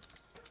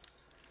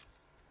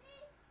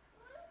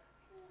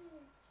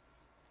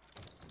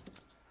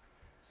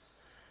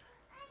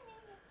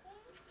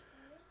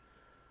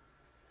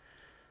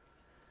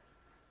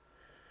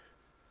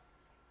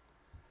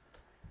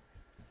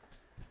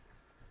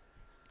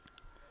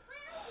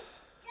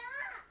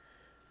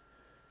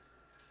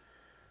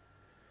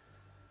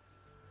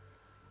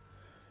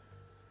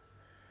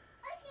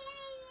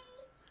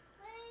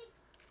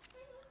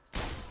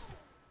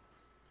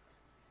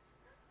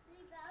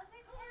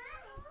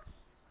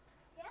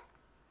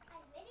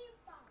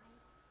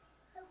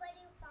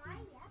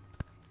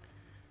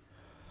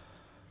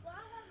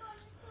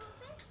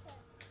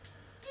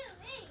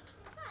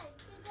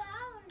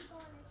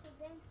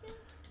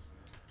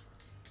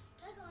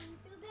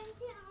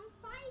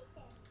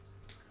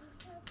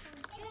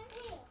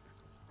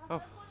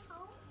 Oh,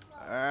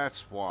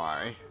 that's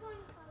why.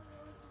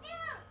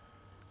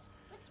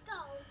 Let's go.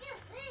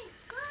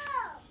 Go.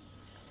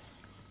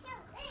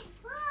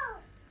 Go.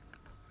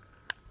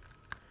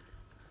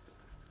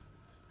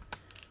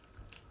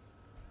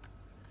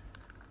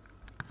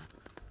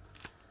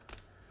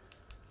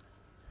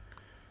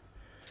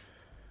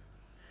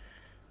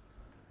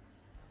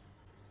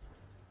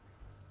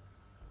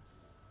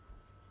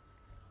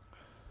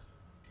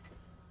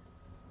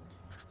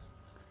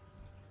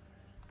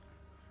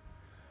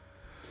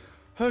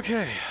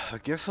 Okay, I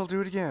guess I'll do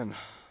it again.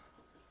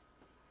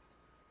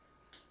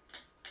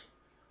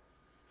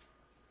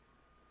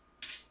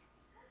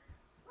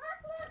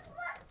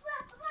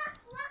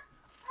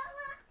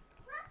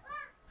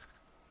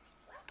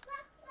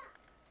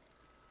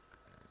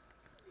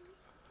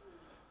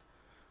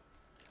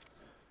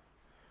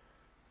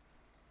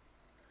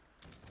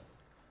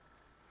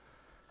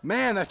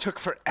 Man, that took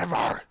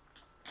forever.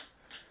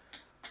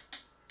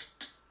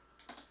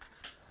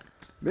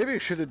 Maybe I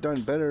should have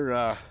done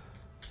better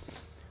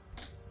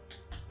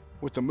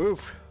with the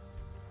move.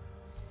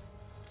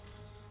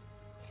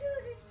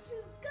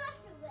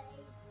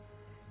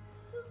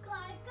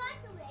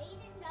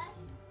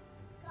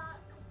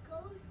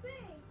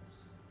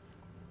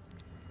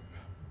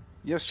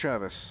 Yes,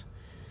 Travis.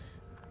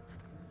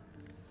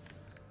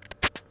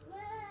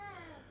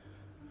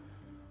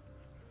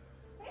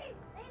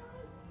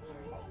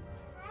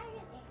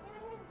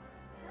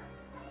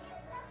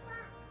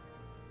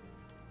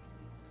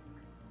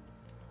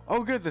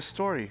 Oh, good, the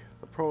story.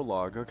 The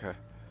prologue, okay.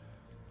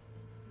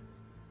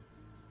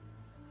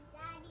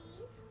 Daddy,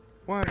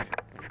 What? I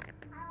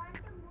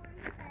want the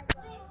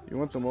motorcycle. You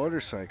want the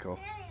motorcycle?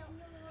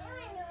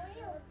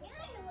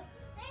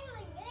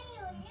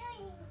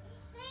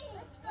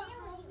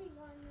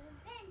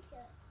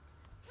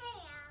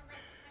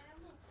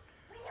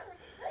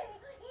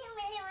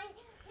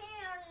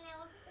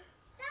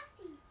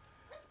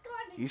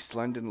 East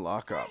London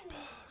lockup,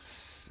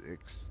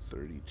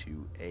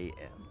 6:32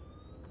 a.m.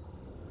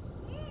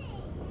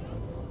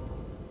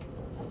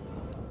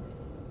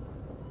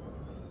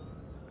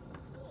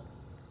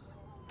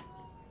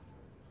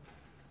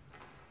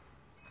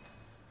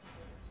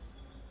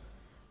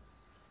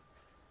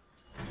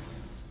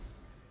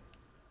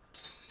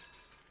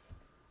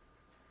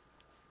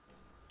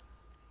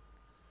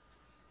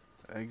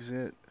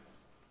 Exit.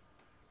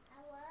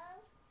 Hello?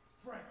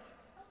 Frank,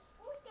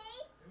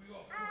 Okay. here we go.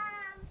 What?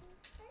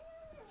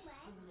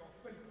 We got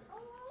faithful.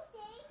 Oh,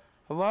 okay.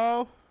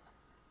 Hello?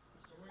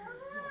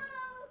 Serena's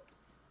gone.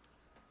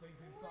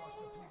 Thieving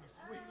bastard pulled a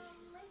switch.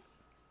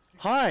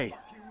 Hi.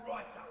 Fucking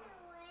right up.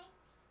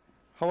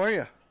 How are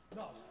you?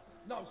 No,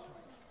 no,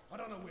 Frank. I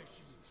don't know where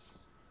she is.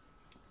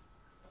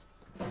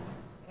 And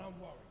I'm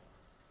worried.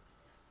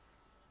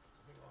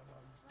 I think I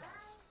know who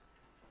does.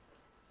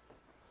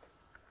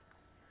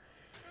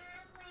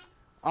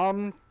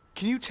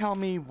 Can you tell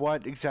me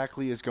what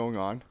exactly is going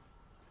on?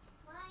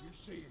 You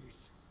seeing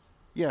this?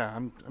 Yeah,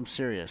 I'm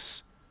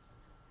serious.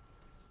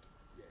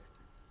 Yeah.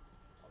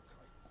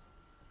 Okay.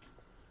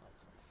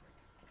 Okay,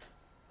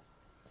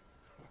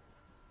 Frank.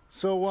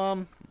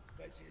 So,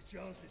 Fancy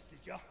your chances,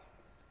 did ya?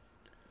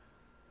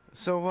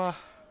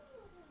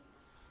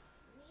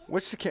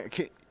 what's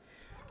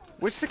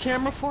what's the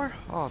camera for?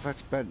 Oh,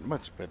 that's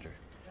much better.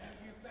 How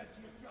do you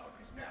fancy your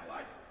chances now,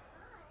 eh?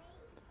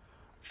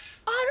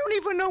 I don't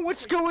even know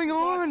what's going I'd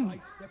on.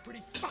 say they're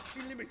pretty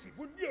fucking limited,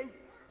 wouldn't you?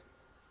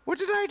 What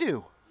did I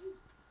do?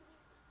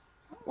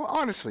 Well,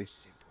 honestly,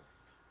 Simple.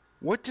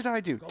 what did I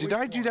do? Go Did in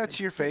I do that quietly,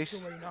 to your get face?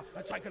 Serena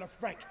and take her to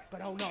Frank,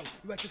 but oh no,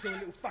 you had to do a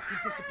little fucking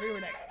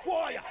disappearing act.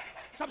 What are you?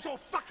 Some sort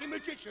of fucking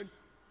magician?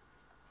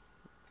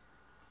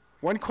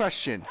 One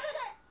question.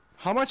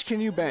 How much can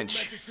you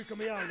bench? Magic trick of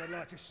my own I'd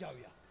like to show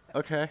you.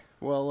 Okay,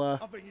 well, I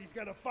think he's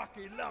gonna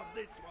fucking love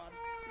this one.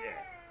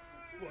 Yeah.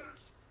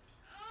 Watch.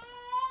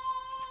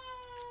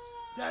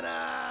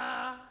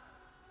 Ta-da!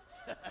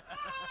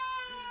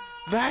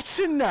 that's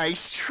a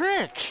nice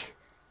trick.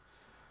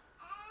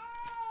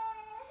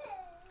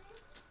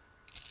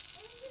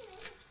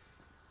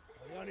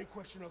 The only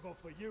question I got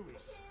for you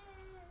is,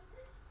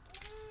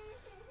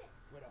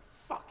 where the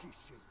fuck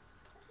is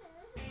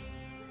she?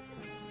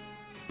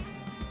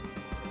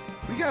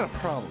 We got a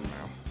problem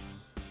now.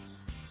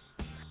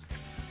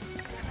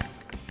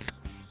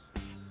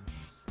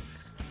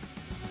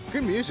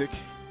 Good music.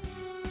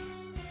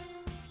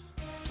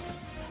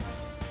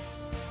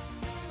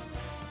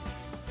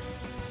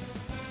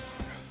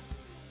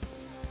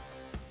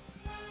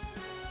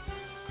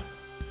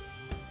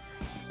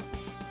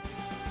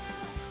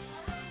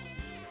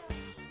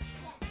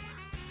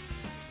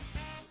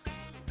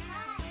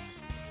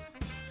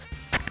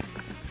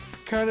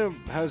 Kind of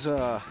has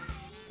a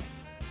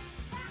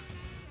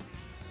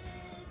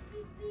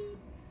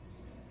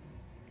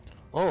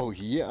oh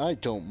yeah, I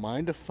don't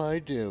mind if I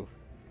do.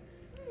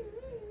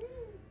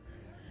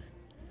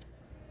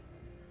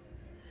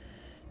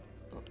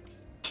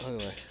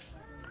 Anyway.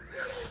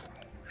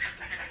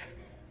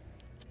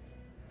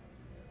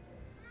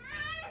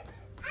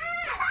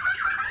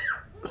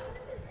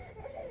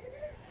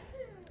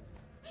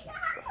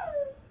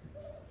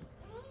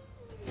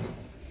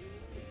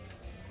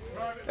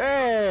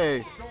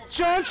 Hey,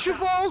 John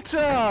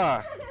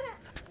Travolta!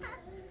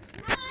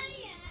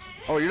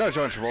 Oh, you're not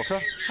John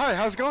Travolta? Hi,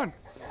 how's it going?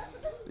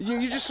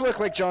 You just look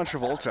like John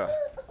Travolta.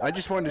 I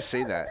just wanted to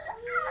say that.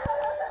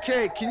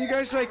 Okay, can you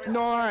guys like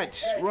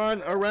not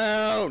run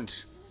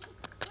around?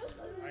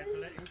 I had to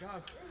let him go.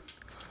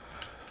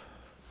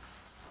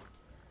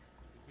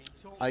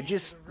 I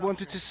just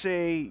wanted to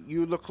say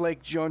you look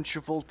like John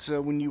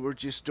Travolta when you were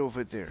just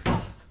over there.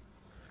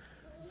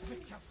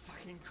 Victor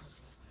fucking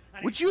Kozlov.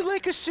 And Would you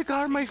like a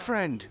cigar, my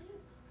friend?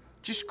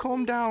 Just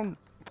calm down.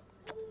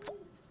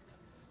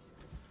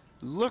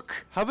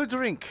 Look, have a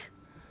drink.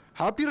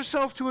 Help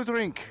yourself to a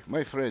drink,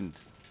 my friend.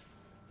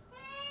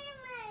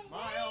 my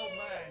old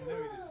man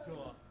knew the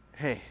score.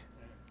 Hey,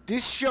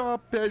 this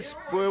shop is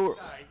You know what where... they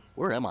say,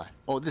 Where am I?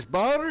 Oh, this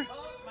bar? can't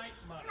make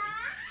money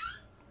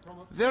from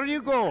a There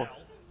you go. sell.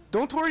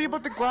 Don't worry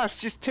about the glass.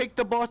 Just take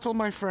the bottle,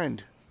 my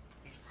friend.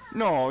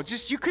 No,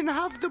 just you can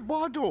have the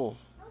bottle.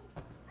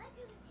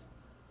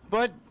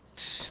 But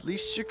at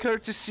least your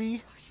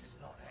courtesy.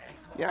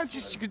 Yeah,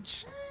 just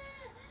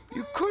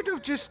you could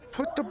have just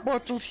put the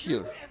bottle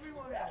here.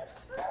 Everyone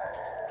else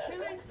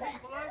killing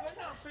people over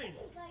nothing.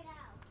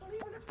 Well,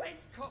 even a bent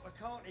copper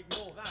can't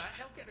ignore that.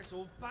 They'll get us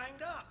all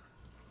banged up.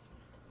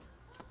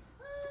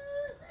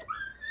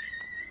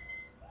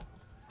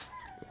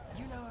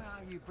 You know how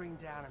you bring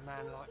down a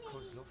man like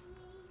Kozlov?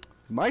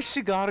 My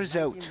cigar is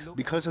out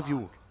because of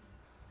you.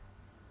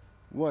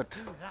 What? Do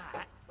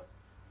that,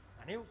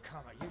 and he'll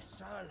come at you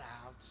so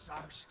loud, so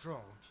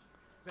strong,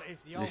 that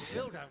if the old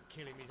Listen. Bill don't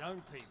kill him, his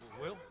own people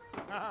will.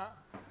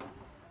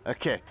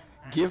 Okay,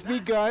 give me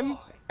gun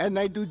and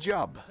I do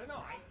job. Tonight,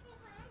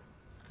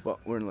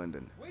 But we're in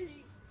London.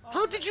 we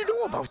How did you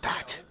know about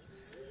that?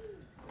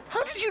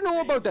 How did you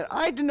know about that?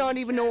 I did not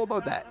even know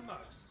about that.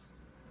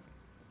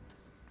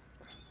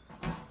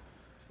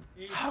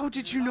 How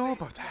did you know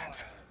about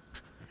that?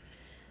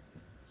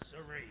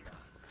 Serena.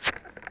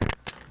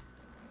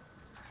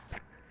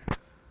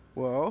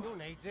 Well, You'll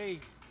need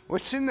these.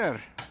 what's in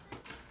there?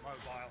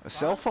 Mobile A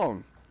cell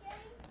phone.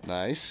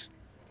 Nice.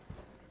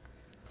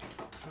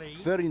 Clean.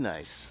 Very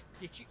nice.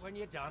 Ditch it when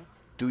you're done.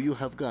 Do you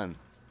have gun?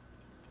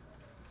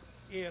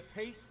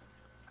 Earpiece.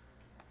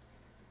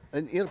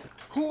 An ear.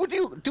 Who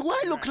do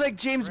I look like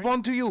James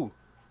Bond to you?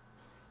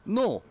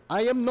 No,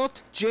 I am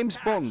not James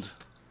Bond.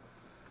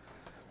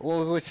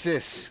 Oh, what's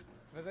this?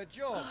 For the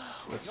job.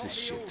 What's not this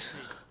the shit? horses.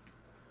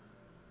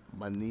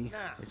 Money,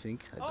 Now, I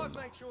think. I I'll don't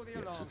know. make sure the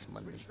Yes, alarm's it's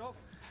money. switched off.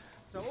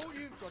 So all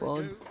you've got Fun.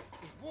 to do is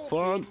walk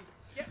Fun. in,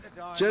 get the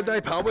diary,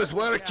 Jedi powers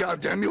work, yeah,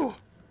 goddamn you!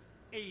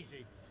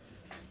 Easy.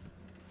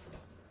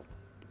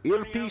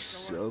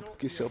 Earpiece. Oh,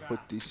 guess I'll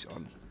put this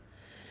on.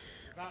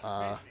 About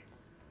business.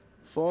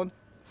 Phone,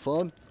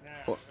 phone,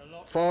 Now, phone, there's a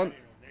lot phone.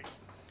 riding on this.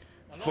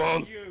 A lot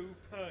Phone. of you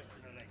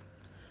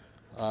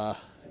personally.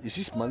 Is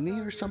this money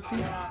or something?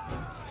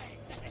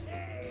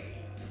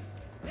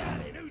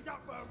 Who's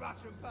up for a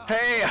Russian bar?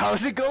 Hey,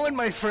 how's it going,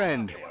 my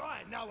friend? Well, I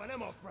ain't no one,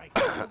 am I, Frank?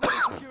 I've got the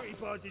security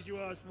passes you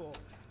asked for.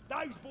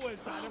 Those boys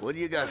done them. What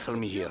do you got for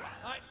me here?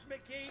 Thanks,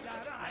 Mickey. Now,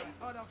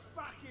 they are the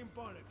fucking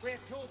bollocks. We're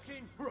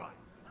talking right.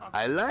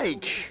 I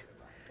like.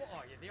 What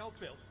are you, the old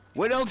Bill?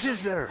 What else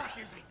is there?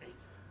 Fucking business.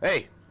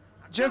 Hey,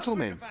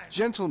 gentlemen,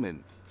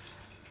 gentlemen,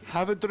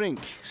 have a drink,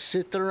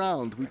 sit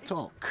around, we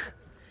talk.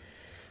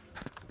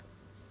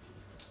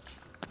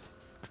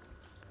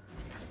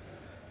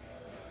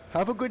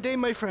 Have a good day,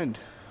 my friend.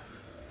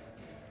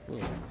 Oh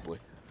boy.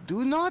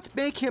 Do not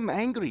make him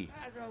angry.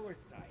 As I was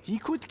saying, He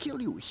could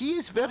kill you. He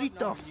is very I've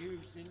known tough. you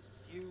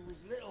since you was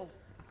little.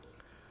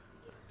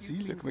 See,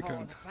 You've look, been my part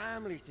God. of the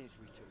family since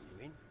we took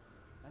you in,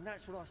 and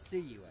that's what I see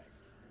you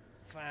as,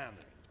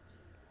 family.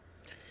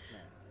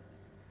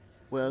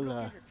 Well,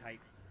 Not here to take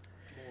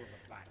more of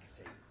a back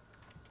seat.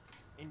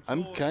 I'm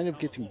Enjoy kind of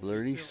some getting what we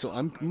blurry, built so up I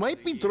over might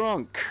the be years.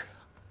 drunk.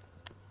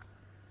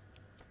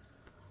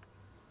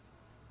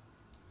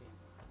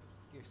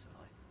 Yes,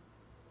 I.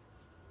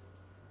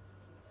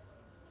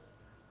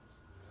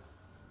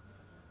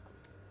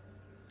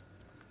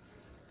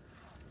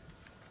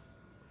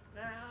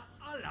 Now,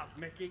 I love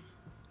Mickey,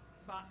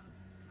 but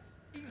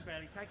He can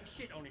barely take a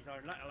shit on his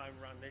own, let alone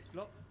run this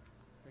lot.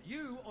 But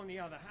you, on the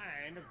other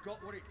hand, have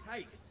got what it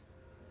takes,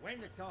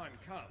 when the time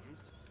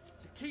comes,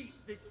 to keep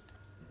this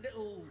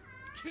little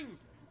kingdom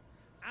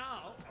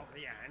out of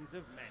the hands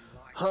of men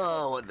like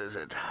Oh, what is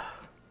it?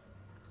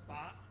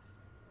 But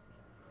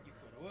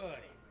you've got to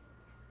earn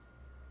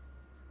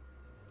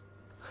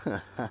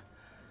it.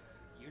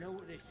 You know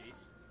what this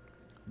is?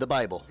 The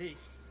Bible. This is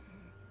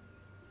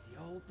the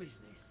old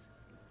business,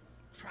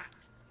 trapped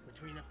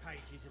between the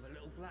pages of a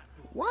little black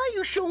book. Why are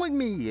you showing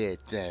me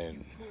it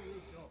then? Pull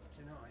this off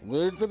tonight.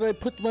 Where did I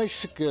put my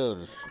cigar?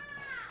 All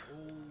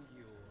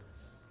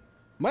yours.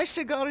 My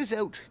cigar is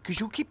out, because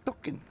you keep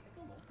looking.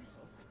 Come on, piss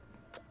off.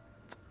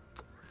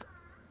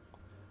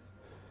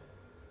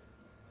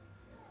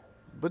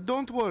 But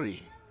don't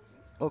worry,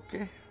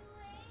 okay?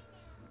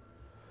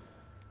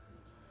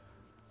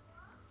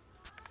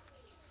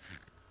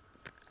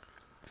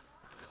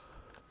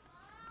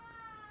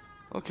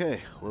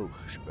 Okay, whoa,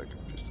 I should back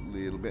up just a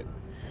little bit.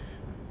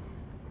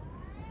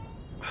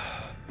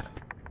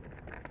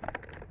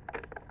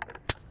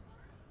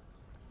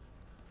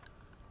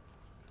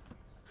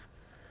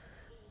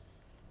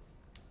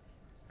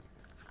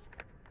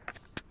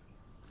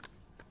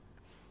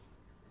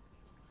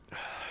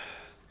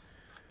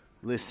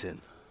 Listen.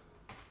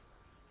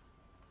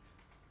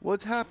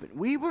 What happened?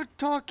 We were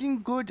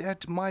talking good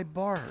at my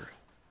bar.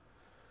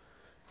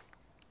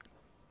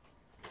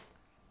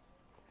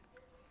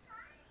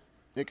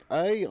 Like,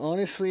 I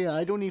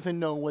don't even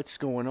know what's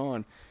going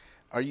on.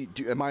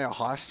 Am I a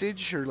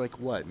hostage or like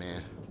what,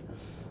 man?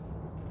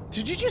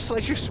 Did you just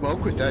light your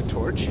smoke with that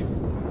torch? You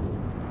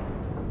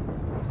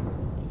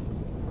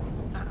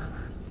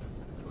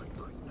ain't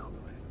going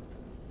nowhere.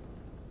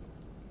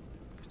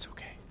 It's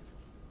okay.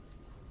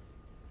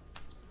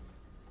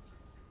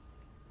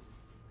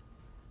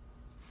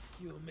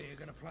 You and me are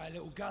gonna play a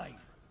little game.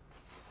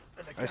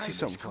 And the I see game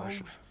something is called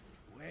flashing.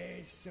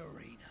 Where's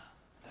Serena?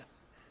 I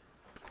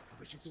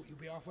bet you thought you'd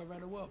be halfway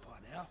around the world by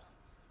now.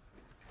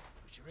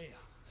 But you're here.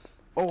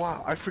 Oh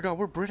wow, I forgot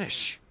we're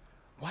British.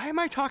 Why am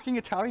I talking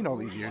Italian all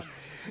these years?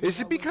 Is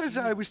it because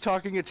I was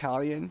talking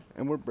Italian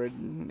and we're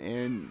Britain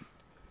and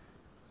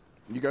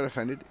you got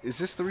offended? Is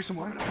this the reason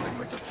why? I'm gonna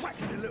make you a crack,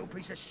 you little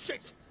piece of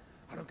shit.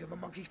 I don't give a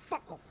monkey's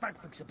fuck what Frank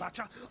thinks about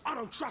you. I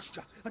don't trust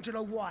you. And you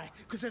know why?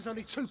 Because there's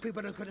only two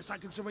people who could have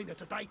taken Serena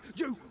today.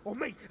 You or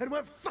me. And it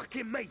weren't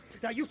fucking me.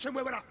 Now you two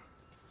wear it up.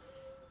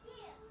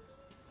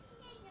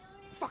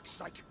 Fuck's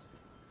sake.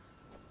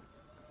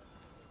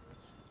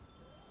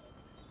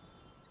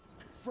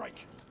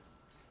 Frank.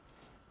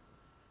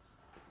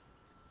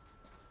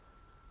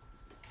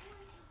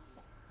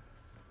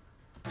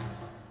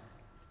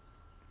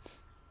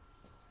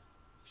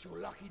 It's your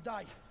lucky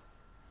day.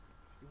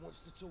 He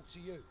wants to talk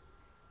to you.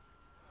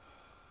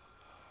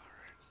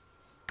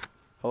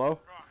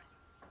 Hello? Right.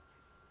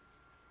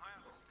 I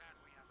understand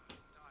we have a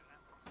little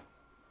dilemma.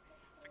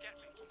 Forget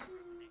Mickey for a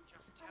minute.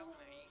 Just tell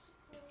me,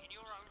 in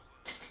your own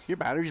words. Your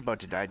battery's about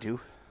to die too.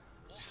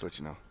 Just to let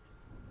you know.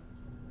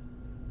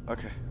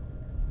 Okay.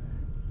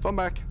 Phone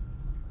back.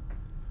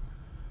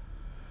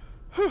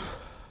 Whew.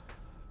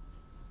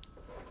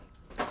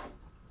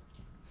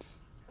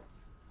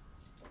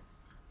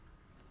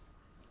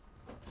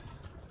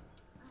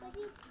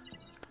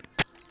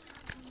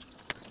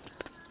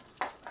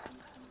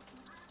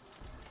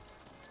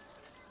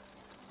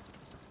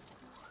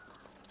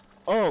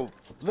 Oh,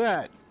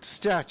 that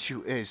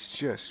statue is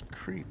just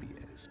creepy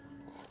as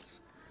balls.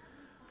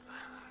 There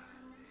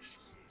she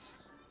is.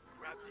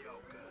 Grab the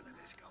old girl and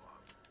let's go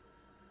up.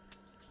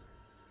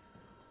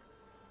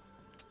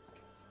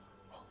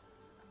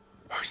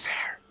 Who's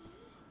there?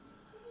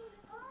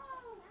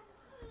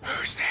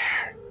 Who's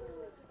there?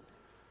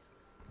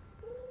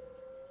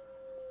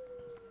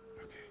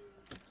 Okay.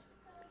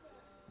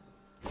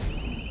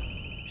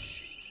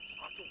 Shit.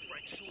 I thought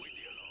Frank sorted the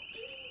alarms.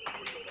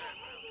 Bring the van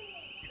round.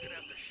 You're gonna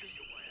have to shoot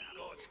your way out.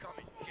 God's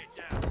coming. Get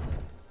down.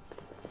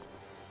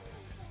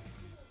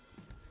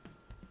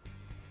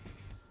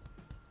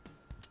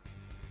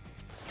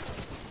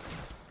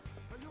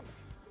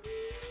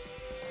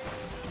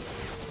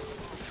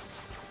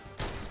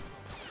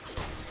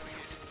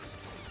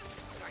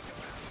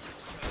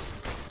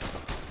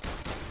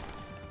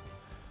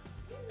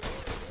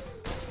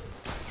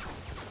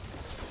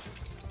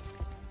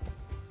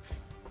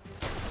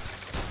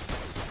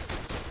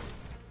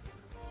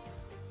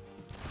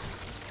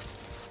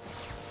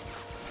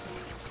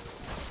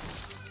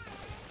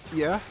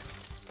 Yeah.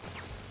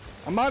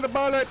 I'm out of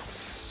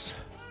bullets.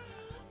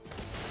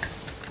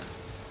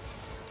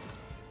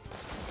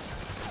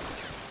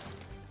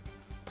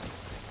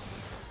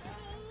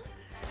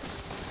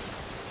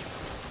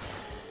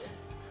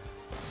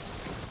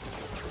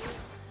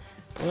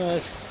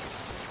 What?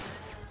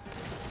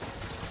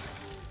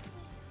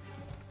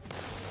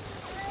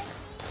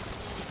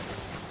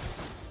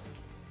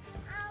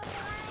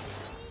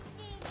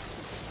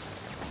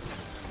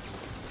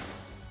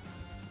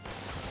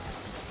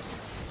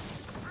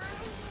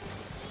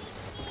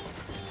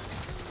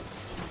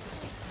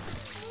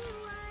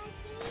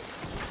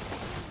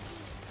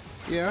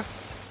 Yeah.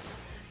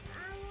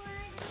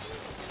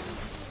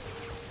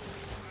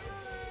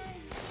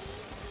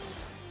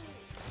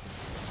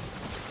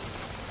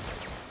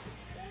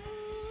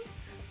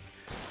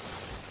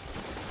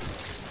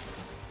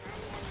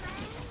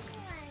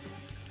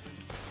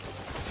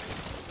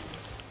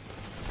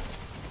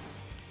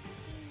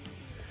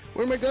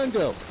 Where'd my gun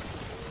go?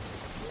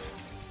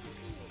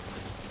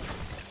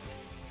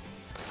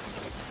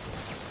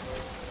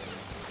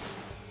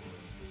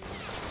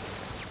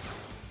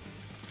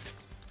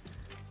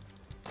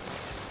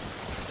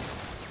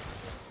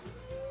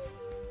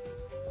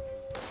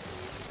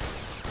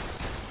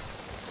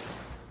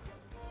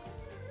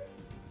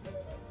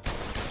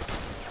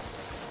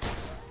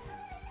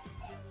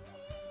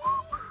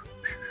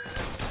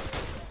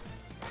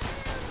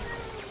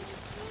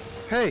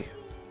 Hey!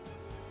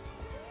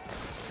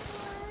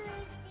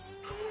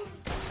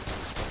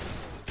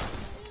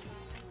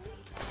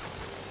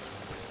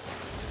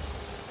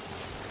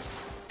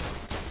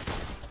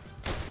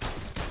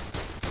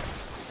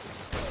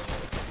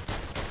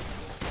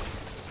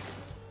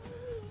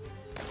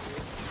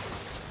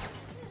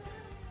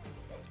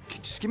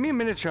 Just give me a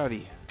minute,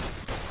 Chavi.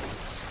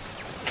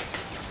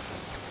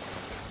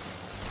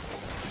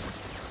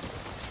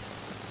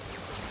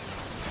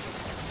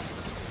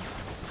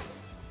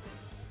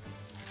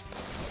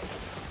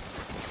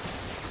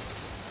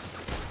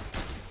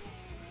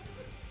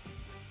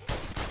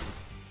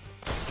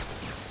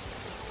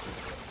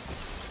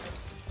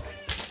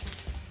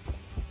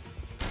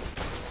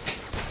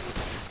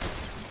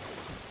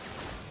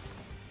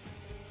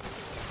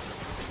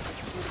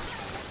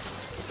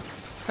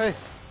 Hey.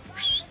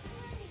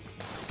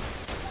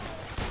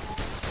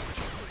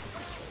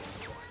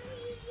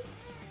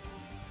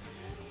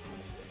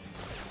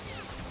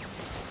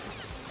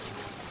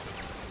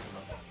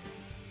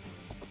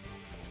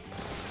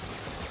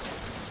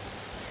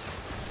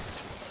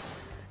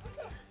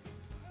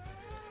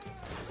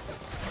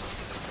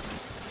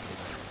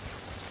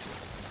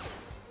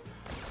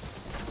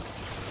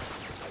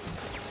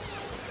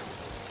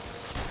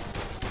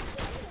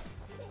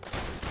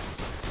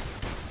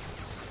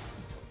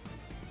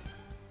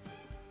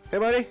 Hey,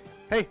 buddy.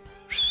 Hey.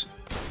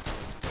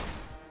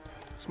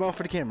 Smile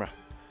for the camera.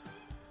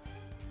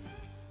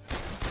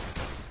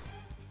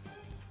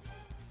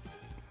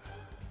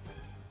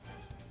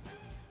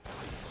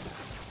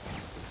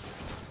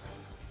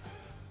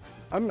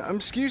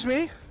 Excuse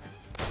me.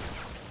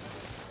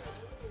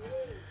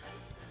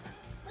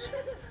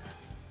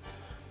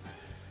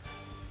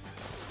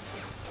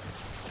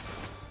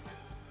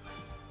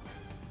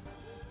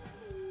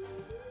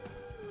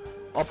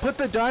 I'll put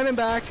the diamond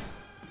back.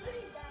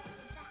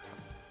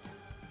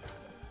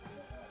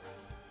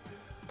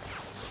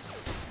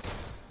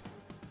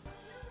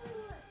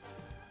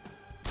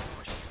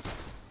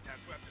 Now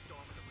grab the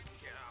diamond and we can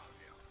get out of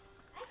here.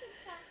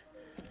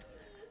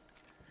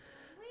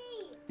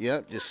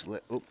 Yep, just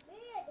let. Oh.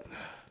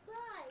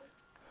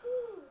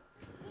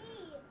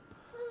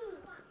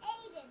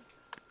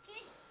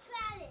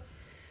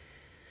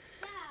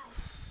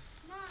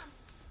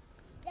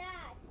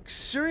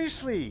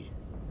 Seriously?